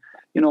club and,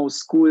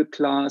 school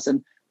class,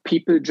 and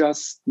people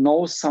just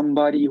know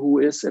somebody who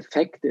is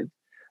affected.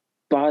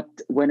 But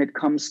when it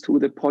comes to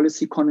the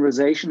policy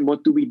conversation,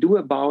 what do we do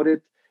about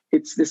it?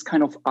 It's this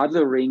kind of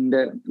othering,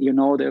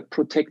 the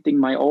protecting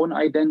my own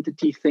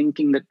identity,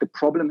 thinking that the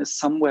problem is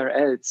somewhere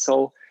else.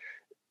 So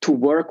to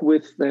work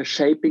with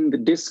shaping the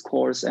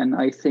discourse, and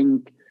I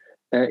think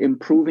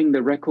improving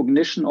the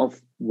recognition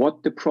of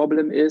what the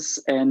problem is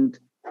and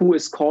who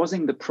is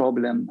causing the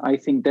problem, I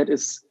think that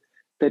is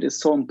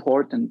so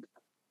important.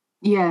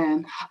 Yeah,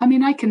 I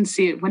mean, I can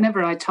see it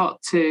whenever I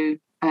talk to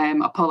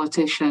a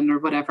politician or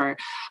whatever.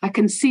 I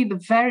can see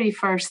the very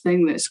first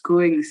thing that's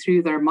going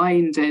through their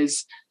mind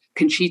is,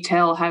 can she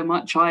tell how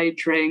much I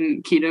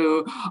drink?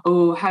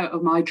 How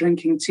am I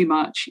drinking too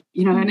much?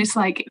 And it's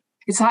like,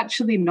 it's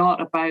actually not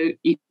about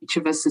each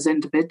of us as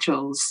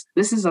individuals.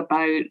 This is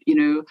about,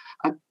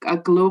 a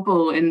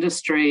global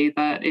industry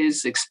that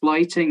is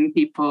exploiting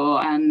people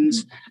and,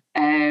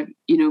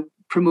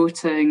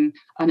 promoting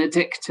an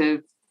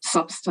addictive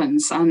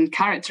substance and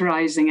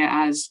characterizing it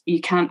as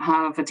you can't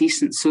have a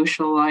decent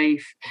social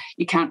life,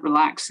 you can't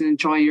relax and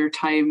enjoy your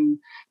time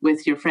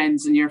with your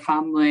friends and your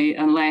family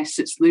unless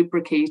it's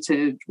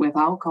lubricated with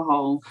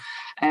alcohol.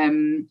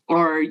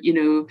 Or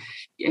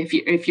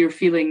if you're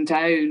feeling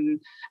down,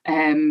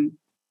 and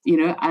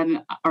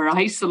are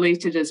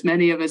isolated, as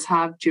many of us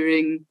have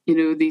during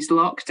these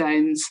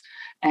lockdowns,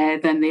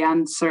 then the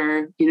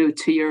answer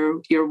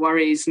to your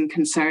worries and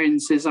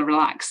concerns is a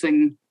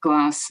relaxing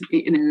glass,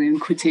 in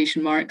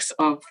quotation marks,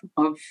 of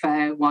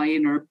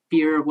wine or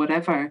beer or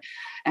whatever.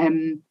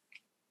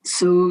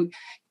 So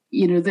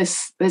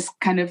this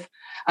kind of,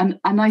 and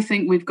I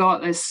think we've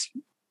got this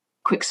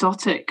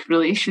quixotic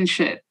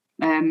relationship,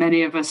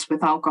 many of us,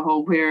 with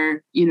alcohol,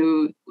 where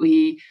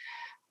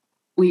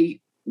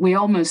we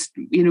almost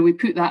we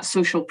put that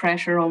social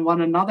pressure on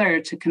one another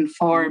to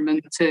conform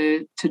and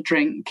to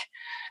drink.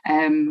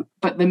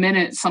 But the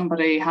minute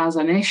somebody has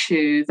an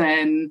issue,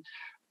 then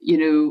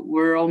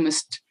we're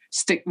almost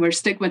we're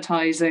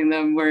stigmatizing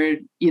them. We're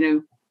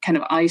kind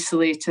of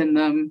isolating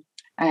them.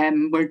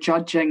 We're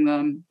judging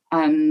them,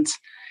 and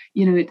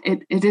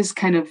it is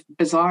kind of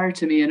bizarre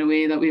to me in a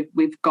way that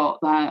we've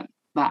got that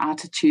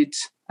attitude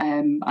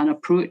and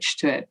approach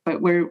to it.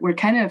 But we're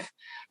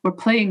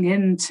playing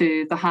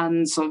into the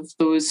hands of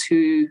those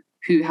who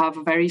have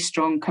a very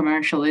strong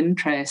commercial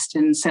interest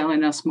in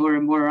selling us more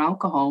and more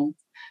alcohol.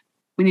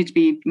 We need to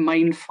be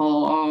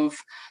mindful of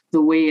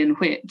the way in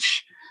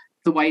which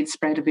the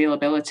widespread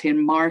availability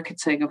and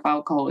marketing of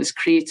alcohol is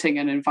creating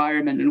an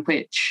environment in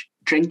which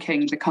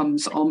drinking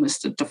becomes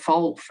almost a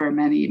default for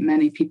many,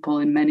 many people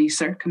in many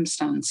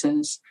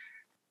circumstances.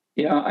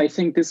 Yeah, I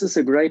think this is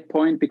a great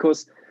point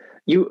because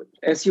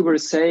as you were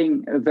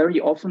saying, very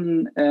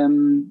often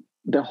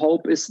the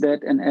hope is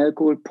that an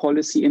alcohol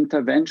policy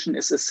intervention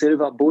is a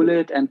silver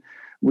bullet, and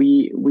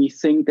we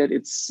think that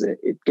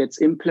it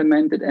gets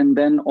implemented, and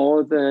then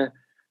all the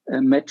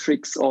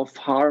metrics of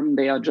harm,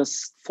 they are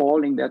just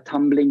falling, they're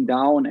tumbling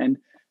down. And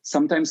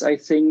sometimes I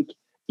think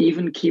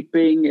even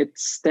keeping it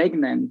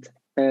stagnant,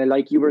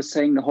 like you were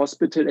saying, the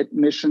hospital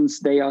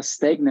admissions, they are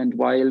stagnant,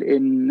 while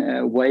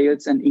in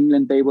Wales and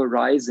England, they were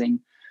rising.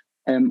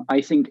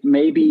 I think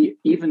maybe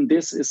even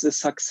this is a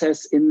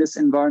success in this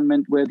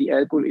environment where the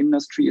alcohol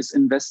industry is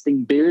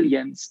investing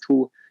billions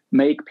to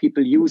make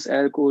people use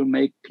alcohol,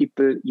 make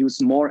people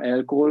use more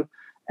alcohol.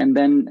 And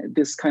then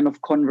this kind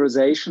of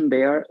conversation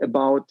there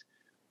about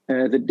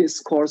the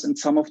discourse and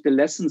some of the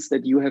lessons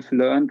that you have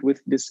learned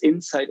with this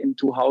insight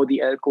into how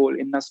the alcohol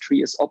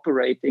industry is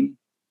operating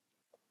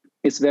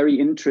is very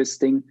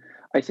interesting.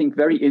 I think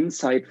very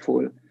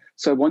insightful.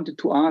 So I wanted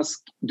to ask,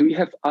 do you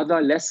have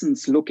other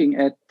lessons looking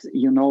at,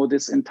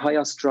 this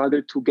entire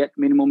struggle to get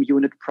minimum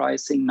unit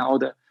pricing? Now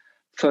the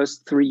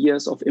first 3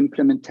 years of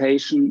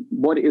implementation.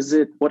 What is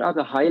it? What are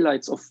the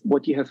highlights of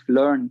what you have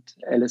learned,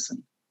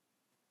 Alison?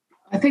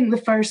 I think the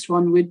first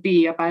one would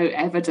be about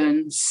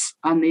evidence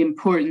and the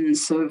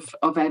importance of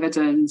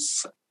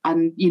evidence.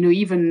 And,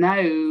 even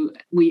now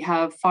we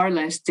have far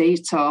less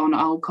data on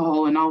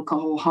alcohol and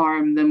alcohol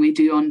harm than we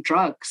do on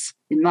drugs.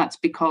 And that's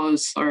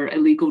because, or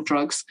illegal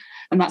drugs.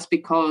 And that's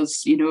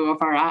because,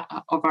 of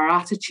our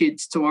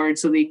attitudes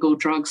towards illegal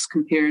drugs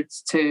compared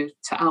to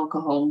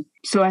alcohol.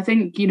 So I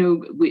think,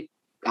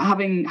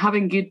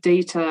 having good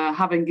data,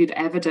 having good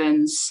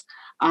evidence,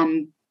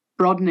 and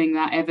broadening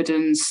that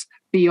evidence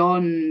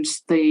beyond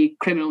the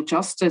criminal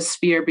justice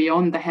sphere,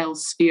 beyond the health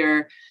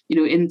sphere,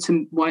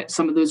 into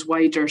some of those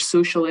wider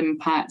social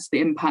impacts, the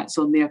impacts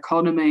on the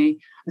economy.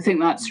 I think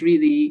that's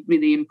really,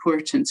 really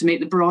important to make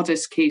the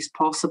broadest case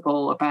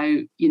possible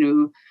about,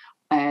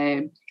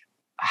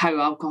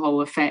 how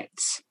alcohol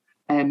affects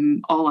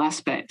all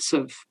aspects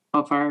of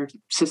our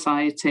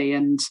society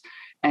and,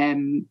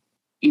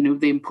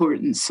 the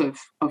importance of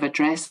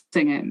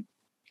addressing it.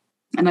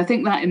 And I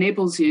think that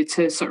enables you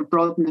to sort of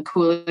broaden the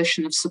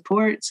coalition of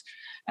support.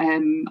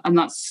 And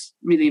that's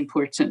really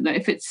important. That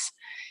if it's,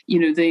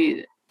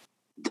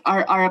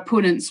 our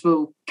opponents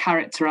will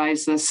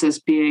characterize this as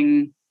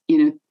being,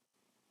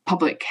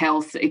 public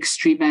health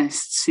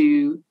extremists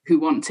who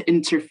want to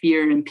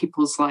interfere in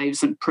people's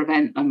lives and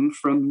prevent them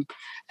from,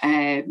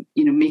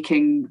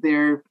 making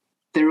their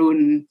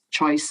own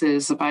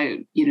choices about,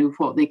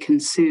 what they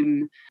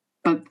consume.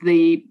 But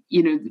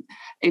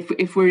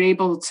if we're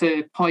able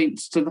to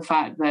point to the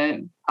fact that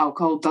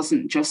alcohol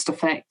doesn't just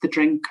affect the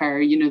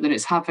drinker, that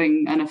it's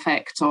having an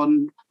effect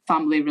on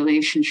family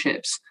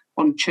relationships,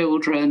 on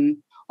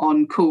children,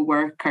 on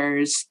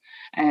co-workers,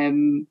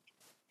 on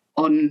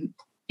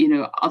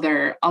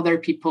other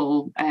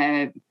people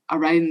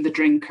around the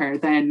drinker,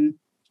 then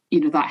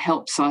that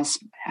helps us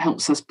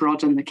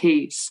broaden the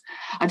case.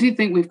 I do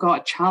think we've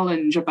got a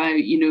challenge about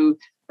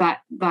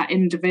that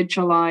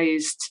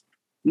individualized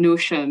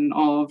notion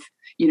of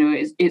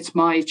it's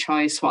my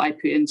choice what I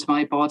put into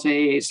my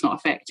body, it's not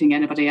affecting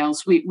anybody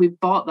else. We've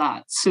bought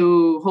that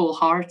so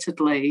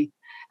wholeheartedly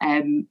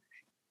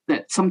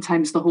that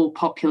sometimes the whole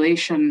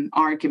population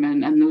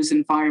argument and those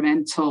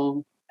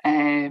environmental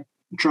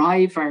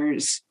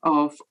drivers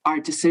of our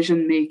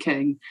decision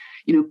making,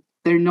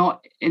 they're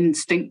not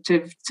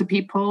instinctive to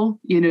people.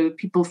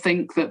 People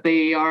think that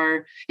they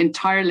are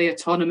entirely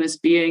autonomous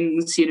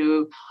beings.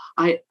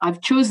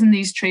 I've chosen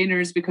these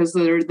trainers because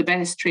they're the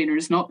best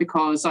trainers, not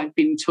because I've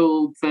been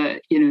told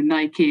that,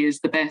 Nike is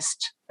the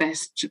best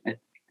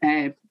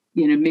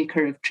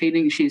maker of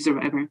training shoes or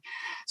whatever.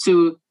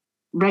 So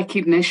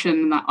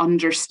recognition, that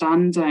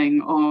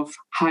understanding of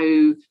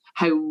how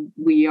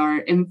we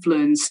are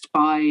influenced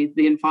by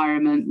the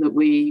environment that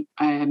we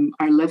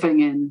are living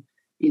in,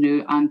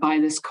 and by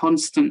this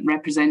constant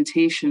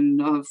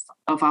representation of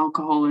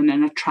alcohol in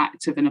an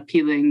attractive and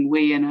appealing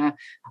way and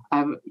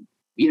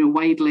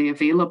widely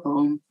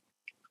available.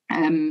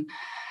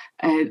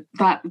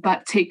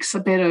 That takes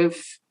a bit of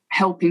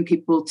helping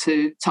people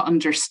to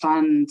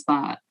understand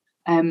that.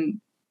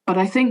 But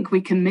I think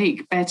we can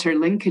make better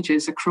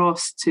linkages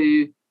across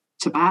to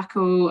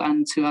tobacco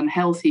and to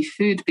unhealthy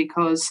food,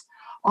 because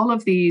all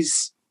of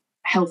these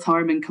health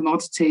harming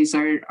commodities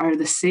are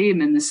the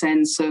same in the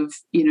sense of,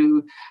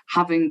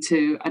 having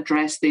to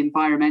address the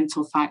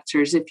environmental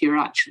factors if you're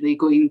actually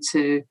going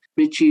to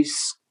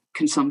reduce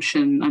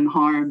consumption and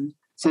harm.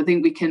 So I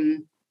think we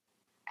can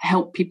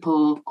help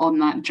people on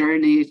that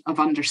journey of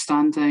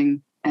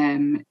understanding,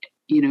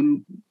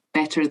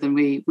 better than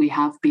we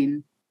have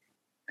been.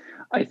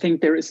 I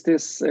think there is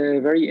this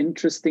very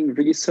interesting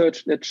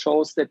research that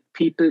shows that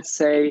people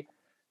say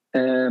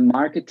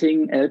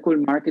alcohol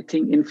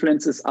marketing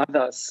influences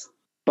others,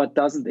 but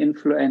doesn't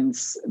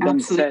influence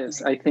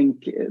themselves. I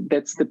think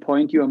that's the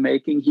point you are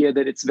making here,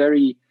 that it's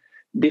very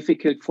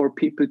difficult for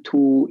people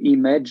to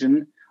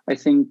imagine. I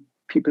think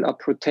people are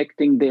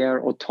protecting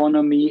their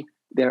autonomy,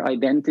 their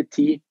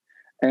identity.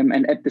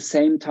 And at the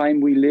same time,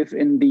 we live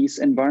in these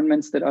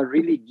environments that are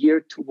really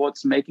geared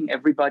towards making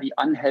everybody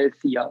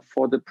unhealthier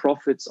for the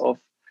profits of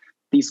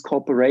these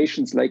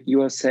corporations. Like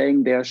you are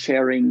saying, they're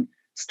sharing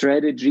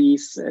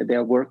strategies,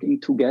 they're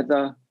working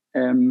together,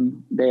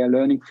 they are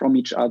learning from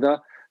each other.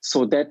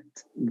 So that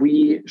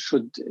we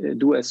should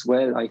do as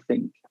well, I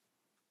think.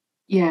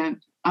 Yeah,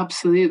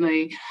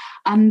 absolutely.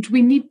 And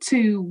we need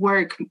to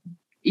work,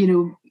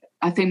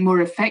 I think more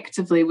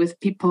effectively with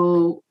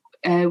people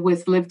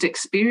with lived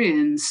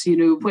experience,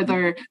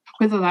 whether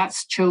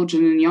that's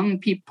children and young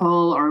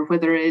people or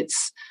whether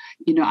it's,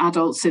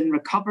 adults in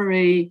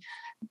recovery,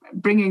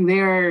 bringing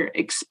their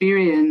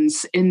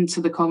experience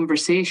into the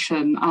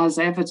conversation as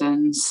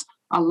evidence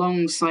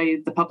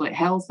alongside the public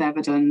health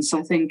evidence,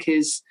 I think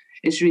is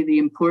really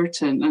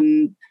important.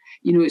 And,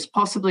 it's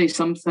possibly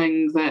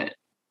something that,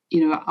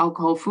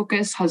 Alcohol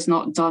Focus has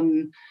not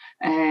done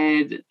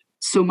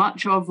so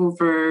much of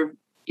over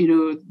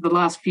the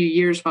last few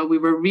years, while we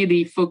were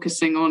really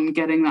focusing on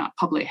getting that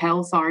public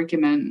health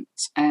argument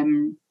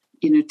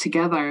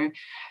together.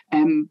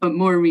 But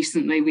more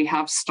recently, we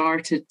have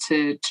started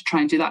to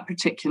try and do that,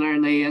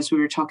 particularly as we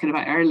were talking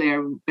about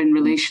earlier in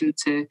relation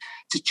to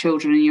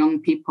children and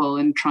young people,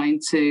 and trying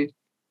to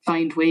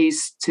find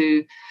ways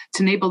to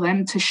enable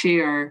them to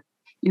share.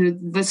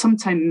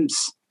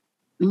 Sometimes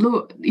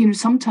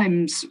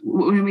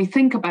when we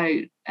think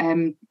about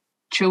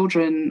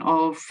children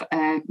of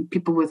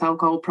people with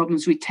alcohol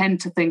problems, we tend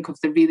to think of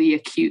the really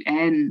acute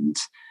end,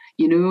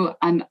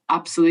 and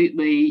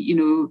absolutely,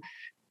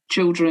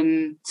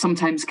 children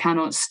sometimes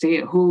cannot stay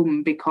at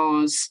home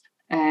because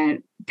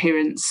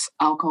parents'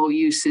 alcohol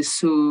use is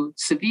so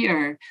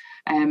severe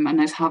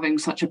and is having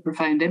such a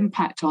profound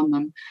impact on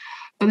them.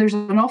 But there's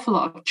an awful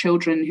lot of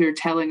children who are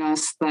telling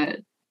us that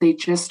they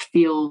just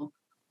feel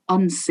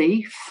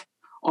unsafe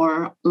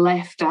or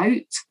left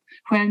out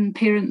when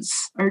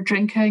parents are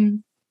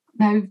drinking.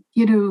 Now,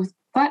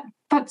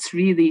 that's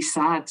really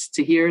sad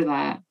to hear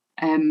that.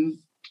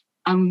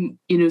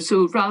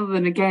 So rather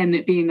than, again,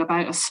 it being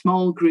about a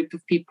small group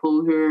of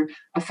people who are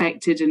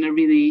affected in a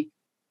really,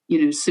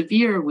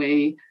 severe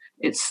way,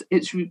 it's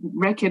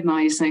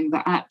recognizing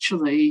that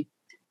actually,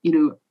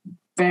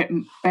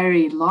 very,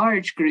 very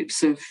large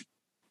groups of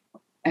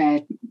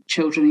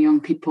children and young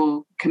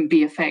people can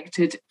be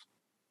affected,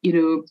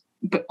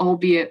 but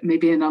albeit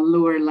maybe in a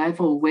lower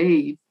level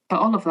way. But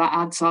all of that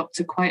adds up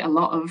to quite a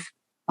lot of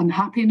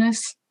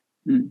unhappiness.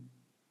 Mm.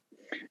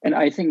 And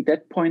I think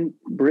that point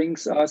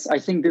brings us, I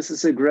think this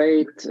is a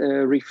great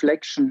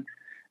reflection.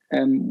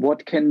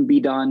 What can be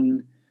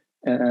done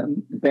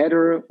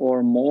better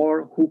or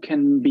more? Who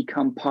can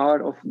become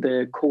part of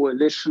the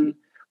coalition?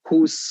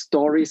 Whose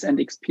stories and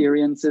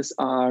experiences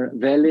are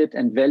valid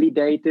and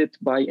validated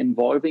by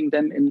involving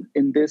them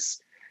in this?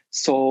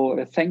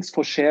 So thanks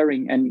for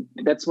sharing. And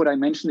that's what I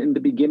mentioned in the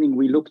beginning.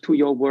 We look to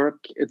your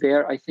work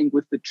there, I think,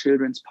 with the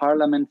Children's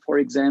Parliament, for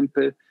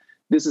example.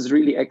 This is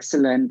really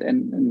excellent,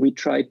 and we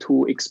try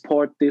to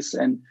export this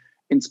and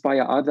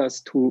inspire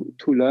others to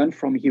learn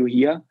from you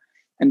here.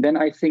 And then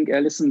I think,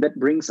 Alison, that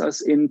brings us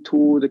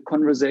into the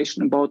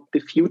conversation about the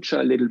future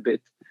a little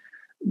bit.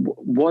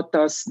 What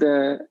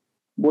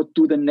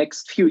do the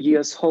next few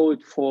years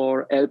hold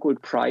for alcohol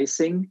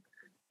pricing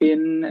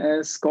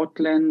in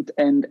Scotland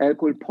and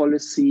alcohol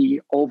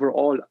policy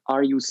overall?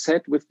 Are you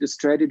set with the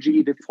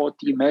strategy, the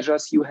 40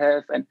 measures you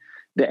have, and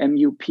the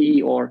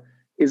MUP, or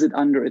is it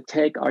under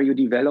attack? Are you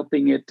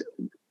developing it?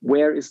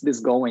 Where is this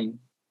going?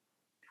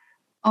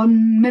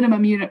 On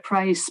minimum unit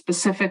price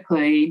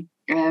specifically,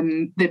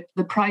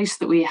 the price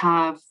that we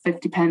have,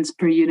 50 pence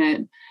per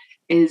unit,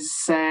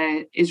 is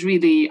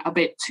really a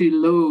bit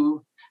too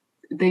low.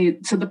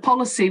 So the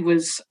policy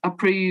was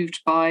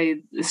approved by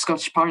the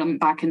Scottish Parliament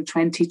back in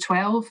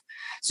 2012.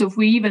 So if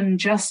we even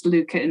just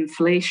look at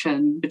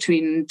inflation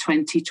between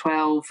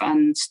 2012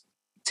 and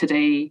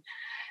today,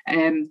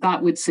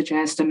 that would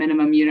suggest a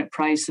minimum unit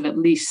price of at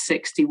least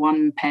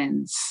 61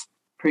 pence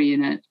per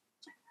unit.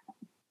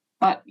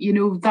 But,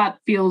 that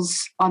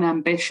feels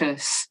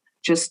unambitious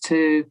just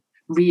to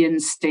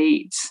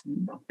reinstate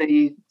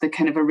the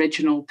kind of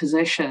original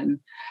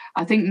position.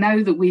 I think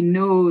now that we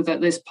know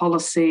that this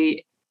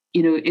policy,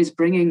 is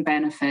bringing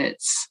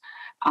benefits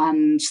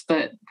and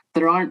that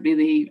there aren't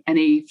really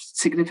any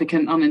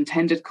significant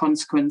unintended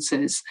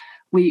consequences,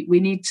 we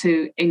need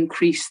to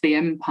increase the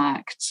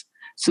impact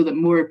so that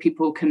more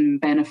people can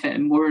benefit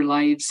and more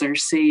lives are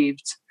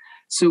saved.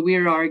 So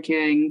we're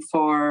arguing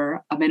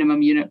for a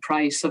minimum unit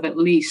price of at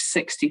least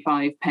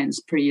 65 pence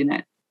per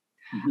unit.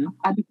 Mm-hmm.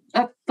 And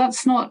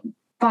that's not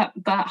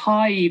that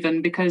high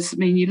even, because,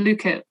 you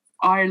look at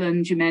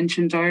Ireland, you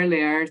mentioned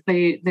earlier,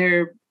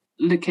 they're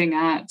looking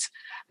at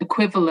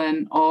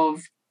equivalent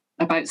of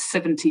about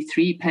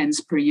 73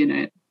 pence per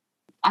unit.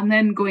 And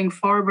then going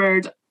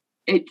forward,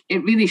 it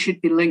really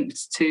should be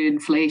linked to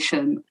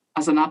inflation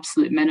as an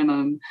absolute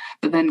minimum,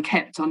 but then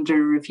kept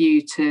under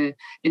review to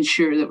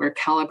ensure that we're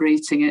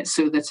calibrating it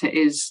so that it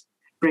is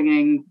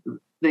bringing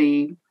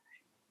the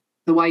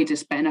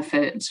widest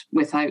benefit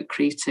without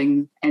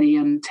creating any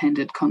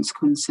unintended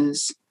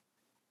consequences.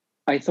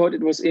 I thought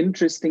it was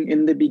interesting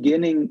in the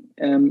beginning.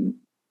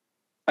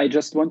 I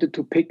just wanted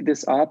to pick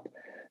this up.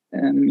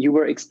 You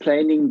were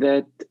explaining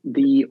that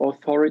the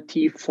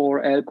authority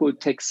for alcohol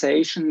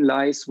taxation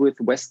lies with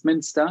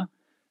Westminster,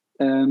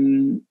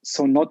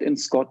 so not in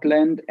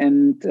Scotland.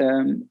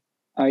 And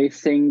I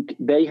think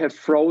they have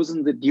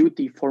frozen the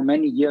duty for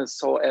many years.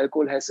 So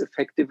alcohol has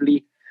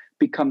effectively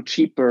become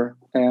cheaper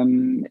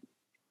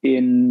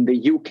in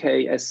the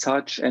UK as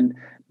such. And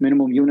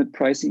minimum unit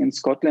pricing in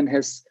Scotland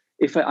has,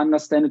 if I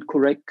understand it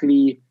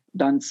correctly,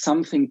 done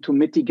something to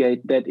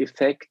mitigate that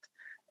effect.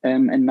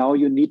 And now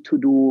you need to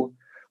do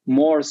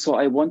more. So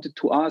I wanted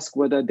to ask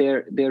whether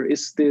there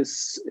is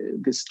this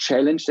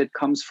challenge that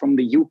comes from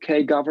the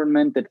UK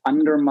government that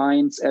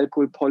undermines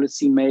alcohol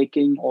policy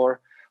making,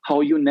 or how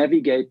you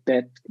navigate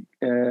that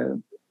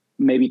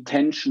maybe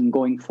tension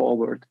going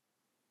forward.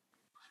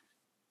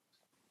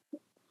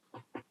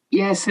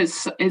 Yes,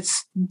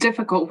 it's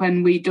difficult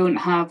when we don't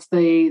have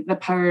the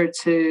power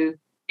to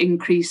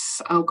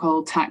increase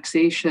alcohol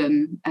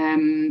taxation.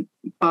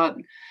 But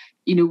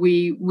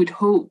we would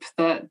hope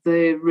that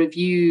the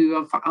review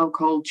of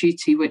alcohol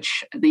duty,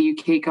 which the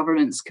UK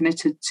government's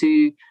committed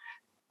to,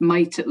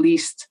 might at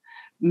least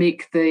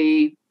make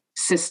the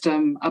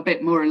system a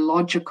bit more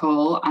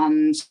logical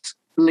and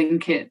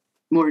link it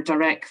more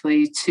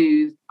directly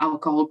to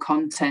alcohol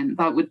content.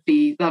 That would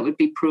be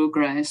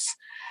progress.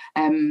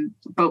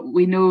 But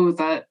we know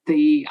that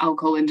the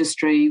alcohol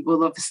industry,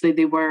 well, obviously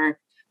they were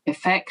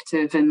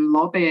effective in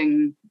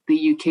lobbying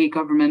the UK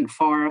government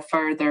for a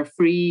further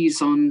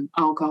freeze on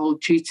alcohol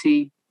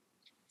duty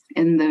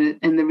in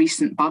the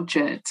recent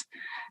budget,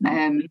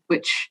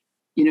 which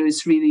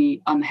is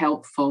really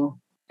unhelpful.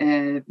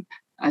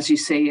 As you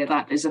say,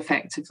 that is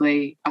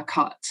effectively a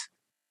cut.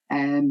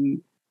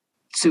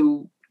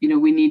 So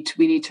we need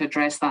to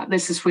address that.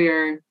 This is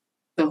where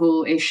the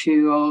whole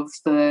issue of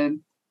the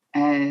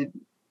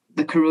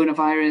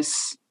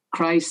coronavirus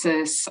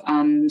crisis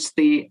and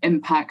the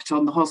impact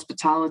on the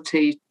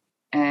hospitality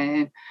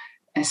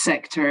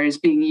sector is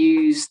being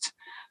used,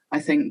 I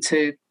think,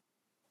 to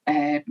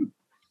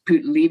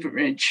put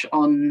leverage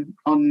on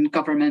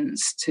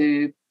governments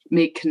to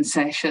make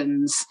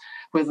concessions,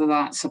 whether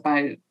that's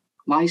about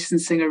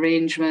licensing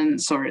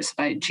arrangements or it's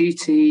about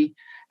duty.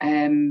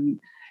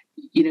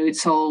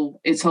 It's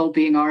all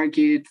being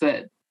argued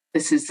that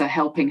this is a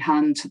helping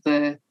hand to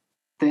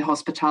the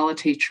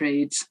hospitality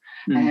trades,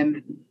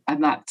 and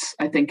that,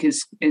 I think,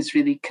 is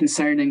really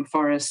concerning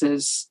for us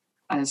as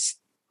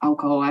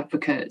alcohol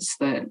advocates,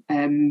 that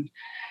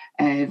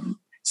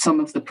some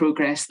of the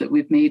progress that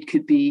we've made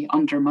could be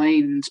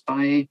undermined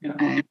by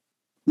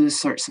those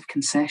sorts of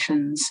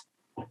concessions.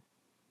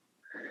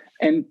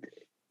 And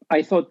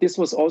I thought this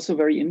was also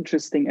very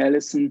interesting,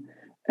 Alison,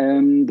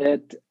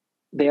 that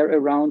there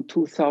around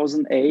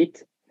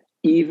 2008,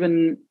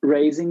 even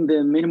raising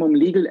the minimum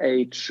legal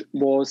age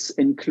was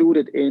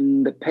included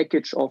in the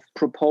package of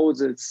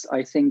proposals,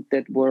 I think,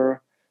 that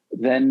were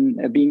then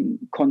being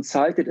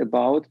consulted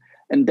about,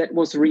 and that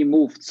was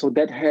removed. So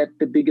that had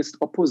the biggest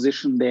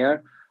opposition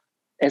there.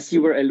 As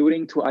you were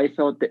alluding to, I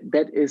thought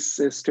that is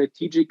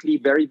strategically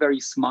very, very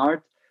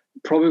smart.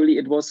 Probably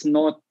it was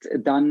not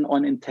done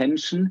on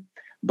intention,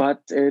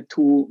 but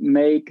to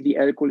make the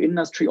alcohol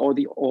industry or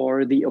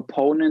the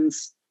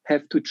opponents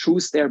have to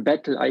choose their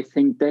battle. I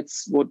think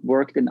that's what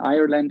worked in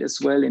Ireland as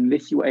well, in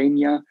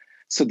Lithuania.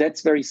 So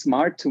that's very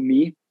smart to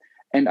me.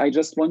 And I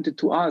just wanted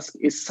to ask,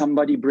 is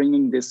somebody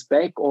bringing this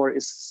back, or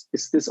is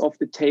this off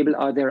the table?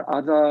 Are there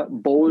other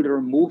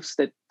bolder moves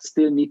that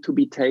still need to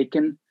be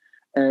taken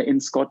in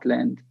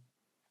Scotland?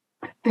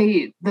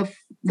 The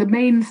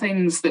main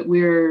things that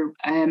we're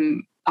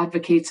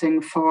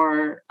advocating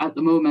for at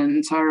the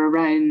moment are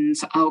around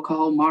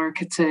alcohol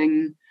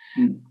marketing,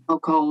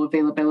 alcohol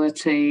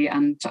availability,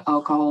 and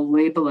alcohol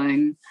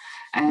labelling.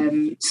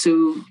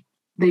 So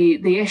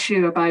the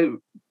issue about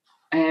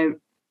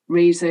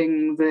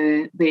raising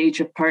the age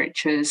of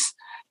purchase,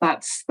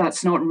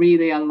 that's not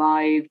really a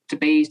live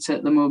debate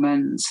at the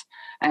moment.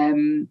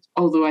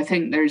 Although I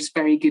think there's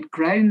very good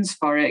grounds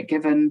for it,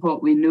 given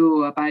what we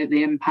know about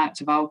the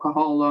impact of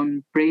alcohol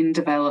on brain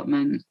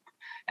development,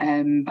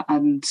 and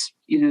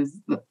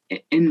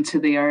into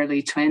the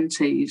early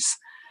 20s.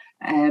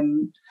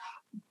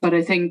 But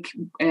I think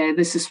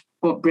this is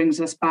what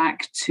brings us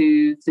back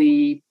to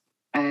the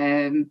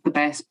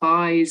best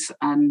buys,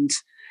 and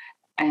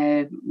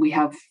we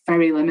have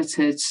very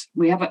limited.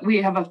 We have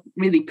a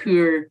really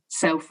poor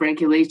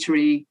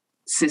self-regulatory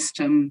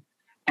system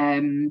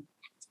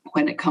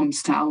when it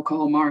comes to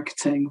alcohol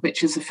marketing,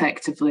 which is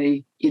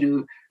effectively,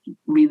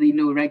 really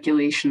no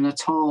regulation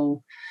at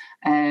all.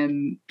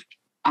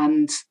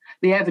 And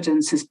the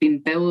evidence has been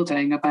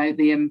building about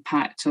the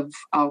impact of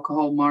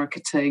alcohol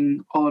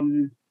marketing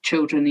on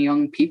children and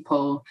young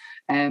people,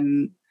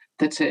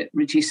 that it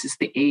reduces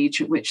the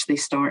age at which they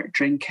start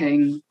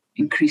drinking,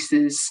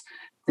 increases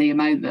the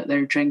amount that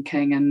they're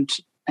drinking, and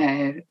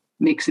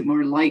makes it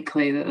more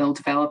likely that they'll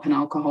develop an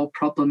alcohol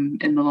problem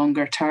in the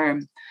longer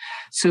term.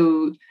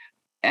 So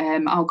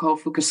Alcohol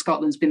Focus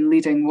Scotland's been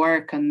leading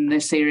work in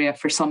this area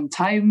for some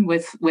time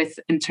with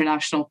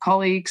international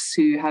colleagues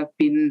who have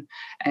been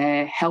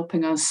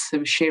helping us,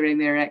 sharing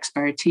their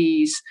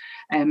expertise.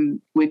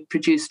 We've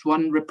produced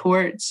one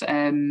report,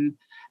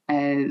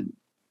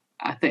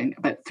 I think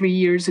about 3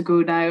 years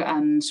ago now,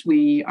 and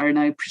we are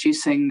now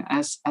producing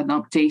as an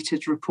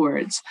updated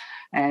report.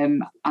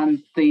 And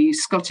the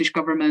Scottish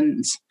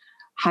Government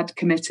had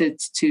committed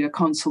to a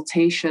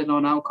consultation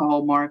on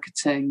alcohol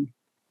marketing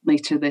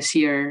later this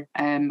year,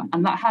 and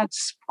that had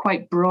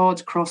quite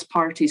broad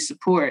cross-party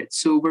support.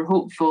 So we're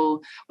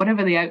hopeful,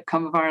 whatever the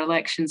outcome of our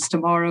elections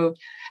tomorrow,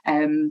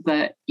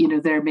 that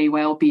there may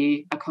well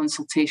be a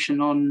consultation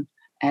on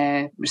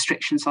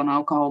restrictions on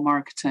alcohol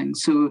marketing.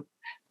 So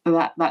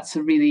that's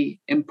a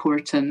really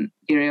important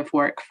area of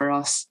work for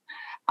us.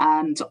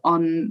 And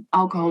on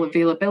alcohol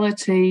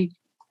availability,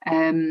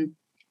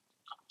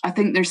 I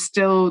think there's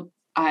still.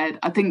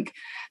 I think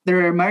there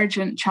are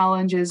emergent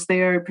challenges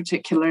there,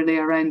 particularly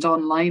around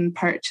online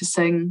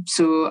purchasing.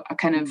 So a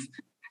kind of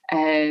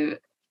a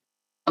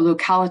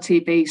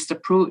locality-based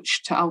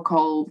approach to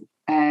alcohol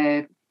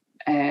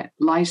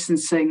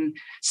licensing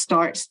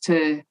starts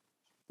to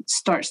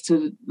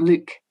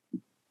look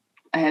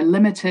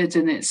limited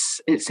in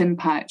its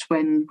impact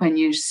when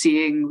you're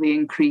seeing the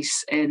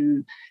increase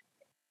in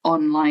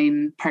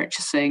online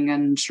purchasing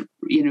and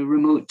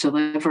remote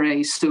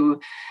delivery. So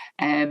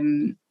I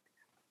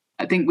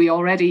think we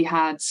already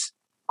had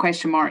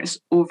question marks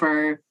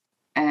over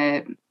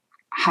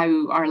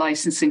how our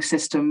licensing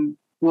system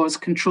was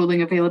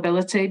controlling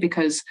availability,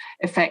 because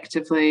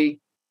effectively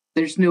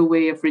there's no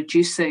way of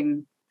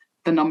reducing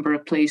the number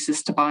of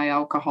places to buy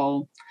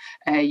alcohol.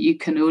 You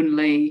can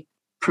only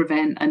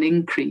prevent an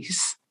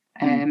increase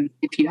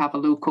if you have a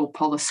local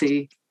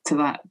policy to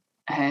that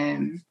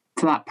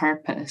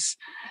purpose.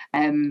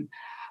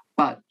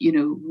 But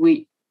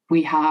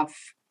we have,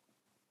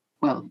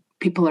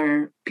 people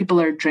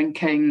are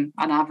drinking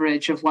an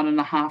average of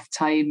 1.5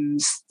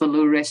 times the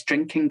low risk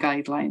drinking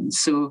guidelines.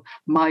 So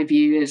my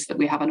view is that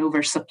we have an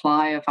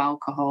oversupply of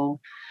alcohol,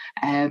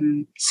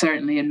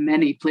 certainly in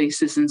many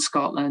places in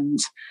Scotland,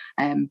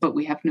 but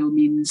we have no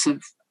means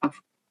of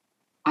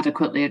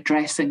adequately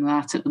addressing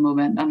that at the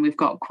moment, and we've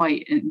got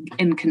quite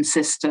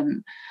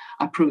inconsistent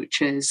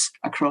approaches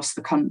across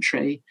the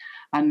country.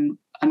 And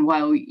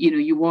while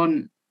you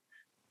want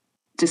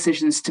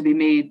decisions to be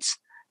made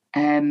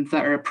that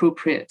are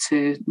appropriate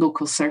to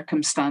local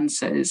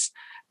circumstances,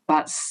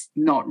 that's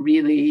not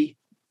really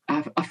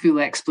a full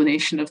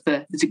explanation of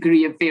the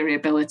degree of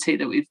variability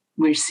that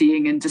we're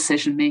seeing in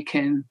decision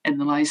making in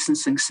the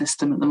licensing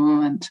system at the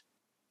moment.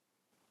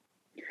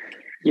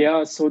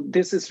 Yeah, so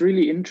this is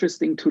really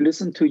interesting to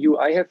listen to you.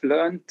 I have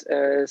learned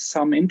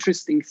some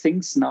interesting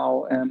things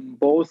now,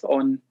 both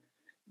on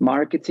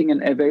marketing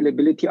and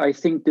availability. I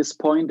think this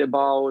point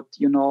about,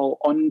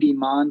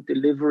 on-demand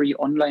delivery,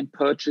 online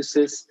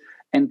purchases,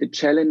 and the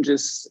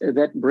challenges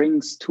that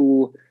brings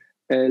to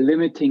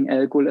limiting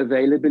alcohol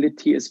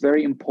availability is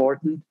very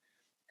important.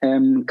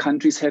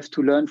 Countries have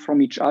to learn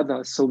from each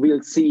other. So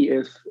we'll see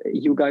if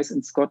you guys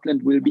in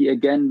Scotland will be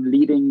again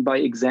leading by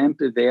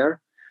example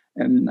there.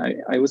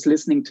 I was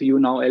listening to you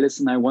now,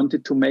 Alison. I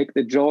wanted to make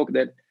the joke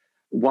that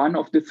one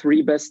of the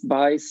 3 best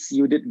buys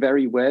you did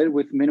very well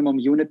with minimum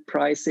unit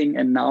pricing.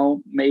 And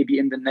now maybe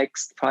in the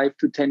next 5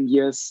 to 10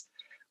 years,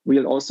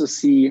 we'll also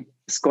see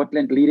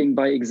Scotland leading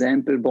by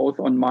example, both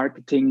on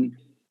marketing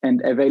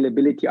and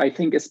availability. I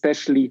think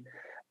especially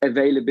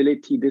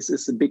availability, this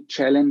is a big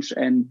challenge,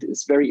 and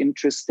it's very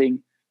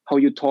interesting how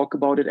you talk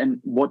about it and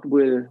what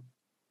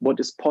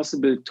is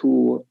possible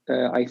to,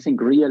 I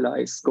think,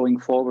 realize going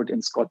forward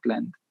in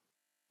Scotland.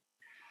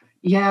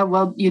 Yeah,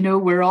 well,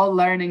 we're all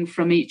learning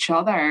from each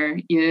other.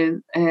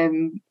 You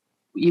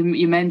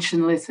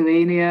mentioned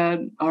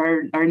Lithuania,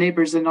 our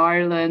neighbours in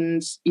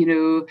Ireland,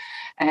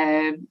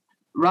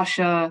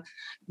 Russia.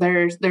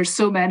 There's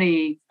so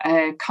many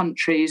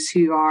countries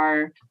who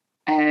are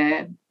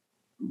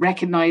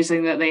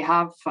recognizing that they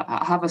have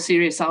a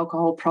serious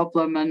alcohol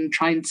problem and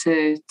trying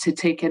to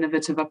take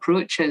innovative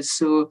approaches.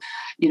 So,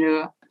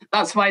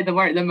 that's why the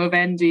work that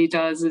Movendi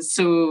does is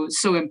so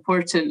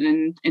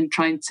important in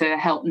trying to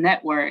help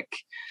network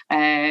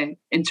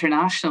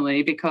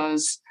internationally,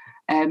 because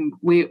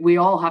we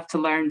all have to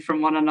learn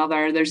from one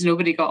another. There's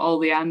nobody got all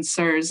the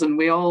answers, and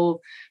we all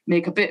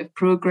make a bit of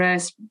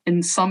progress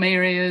in some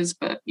areas,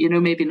 but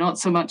maybe not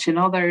so much in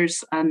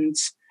others. And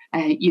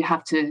you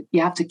have to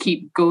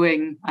keep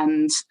going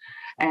and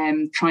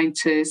trying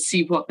to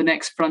see what the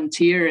next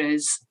frontier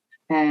is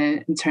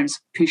in terms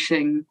of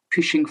pushing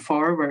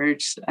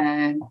forward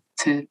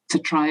to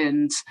try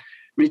and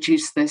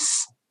reduce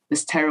this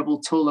terrible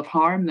toll of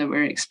harm that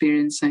we're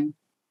experiencing.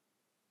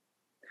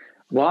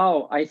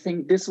 Wow, I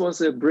think this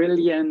was a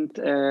brilliant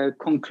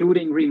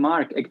concluding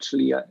remark,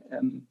 actually.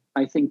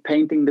 I think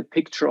painting the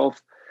picture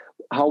of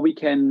how we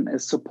can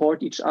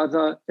support each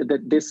other,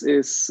 that this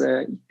is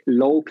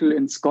local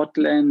in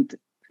Scotland,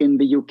 in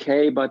the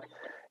UK, but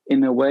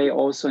in a way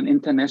also an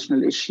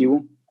international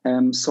issue.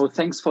 So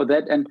thanks for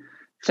that. And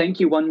thank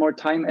you one more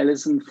time,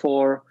 Alison,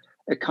 for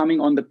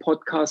coming on the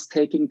podcast,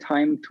 taking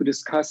time to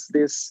discuss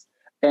this.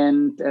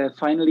 And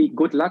finally,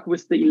 good luck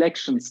with the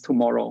elections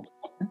tomorrow.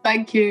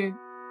 Thank you.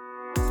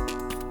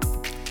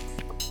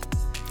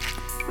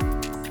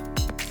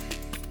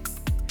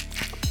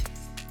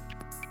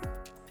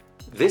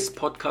 This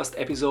podcast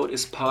episode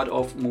is part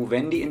of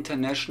Movendi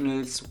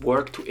International's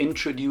work to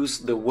introduce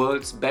the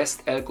world's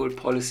best alcohol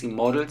policy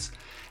models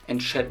and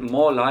shed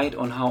more light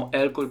on how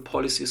alcohol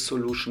policy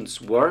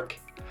solutions work,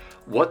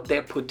 what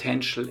their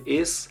potential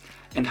is,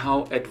 and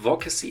how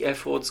advocacy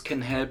efforts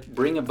can help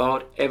bring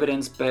about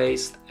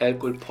evidence-based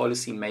alcohol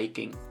policy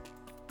making.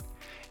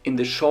 In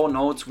the show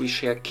notes, we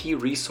share key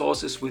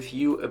resources with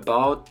you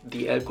about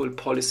the alcohol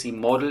policy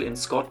model in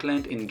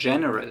Scotland in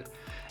general,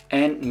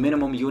 and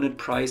minimum unit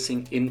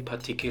pricing in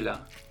particular.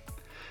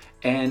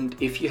 And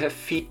if you have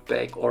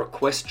feedback or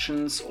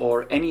questions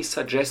or any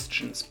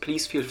suggestions,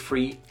 please feel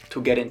free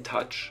to get in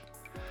touch.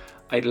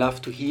 I'd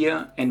love to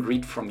hear and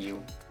read from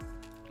you.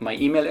 My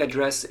email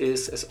address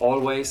is, as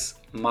always,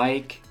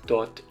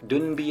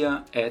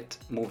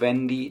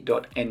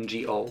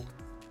 mike.dunbier@movendi.ngo.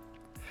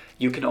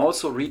 You can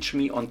also reach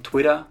me on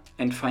Twitter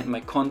and find my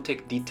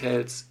contact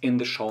details in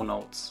the show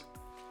notes.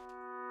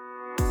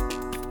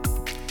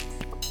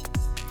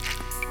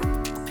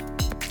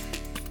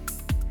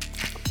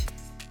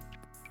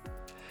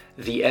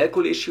 The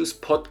Alcohol Issues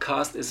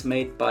podcast is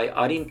made by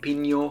Arin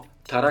Pino,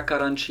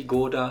 Tarakaran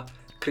Shigoda,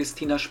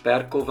 Kristina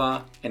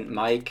Sperkova and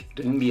Mike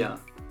Dynbia.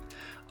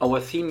 Our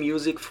theme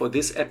music for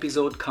this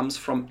episode comes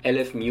from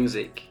LF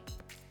Music.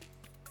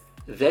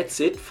 That's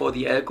it for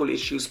the Alcohol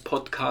Issues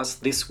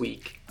podcast this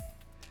week.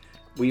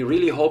 We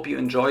really hope you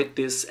enjoyed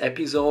this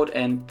episode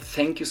and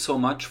thank you so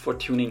much for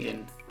tuning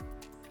in.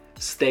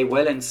 Stay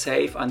well and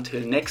safe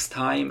until next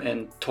time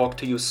and talk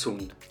to you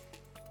soon.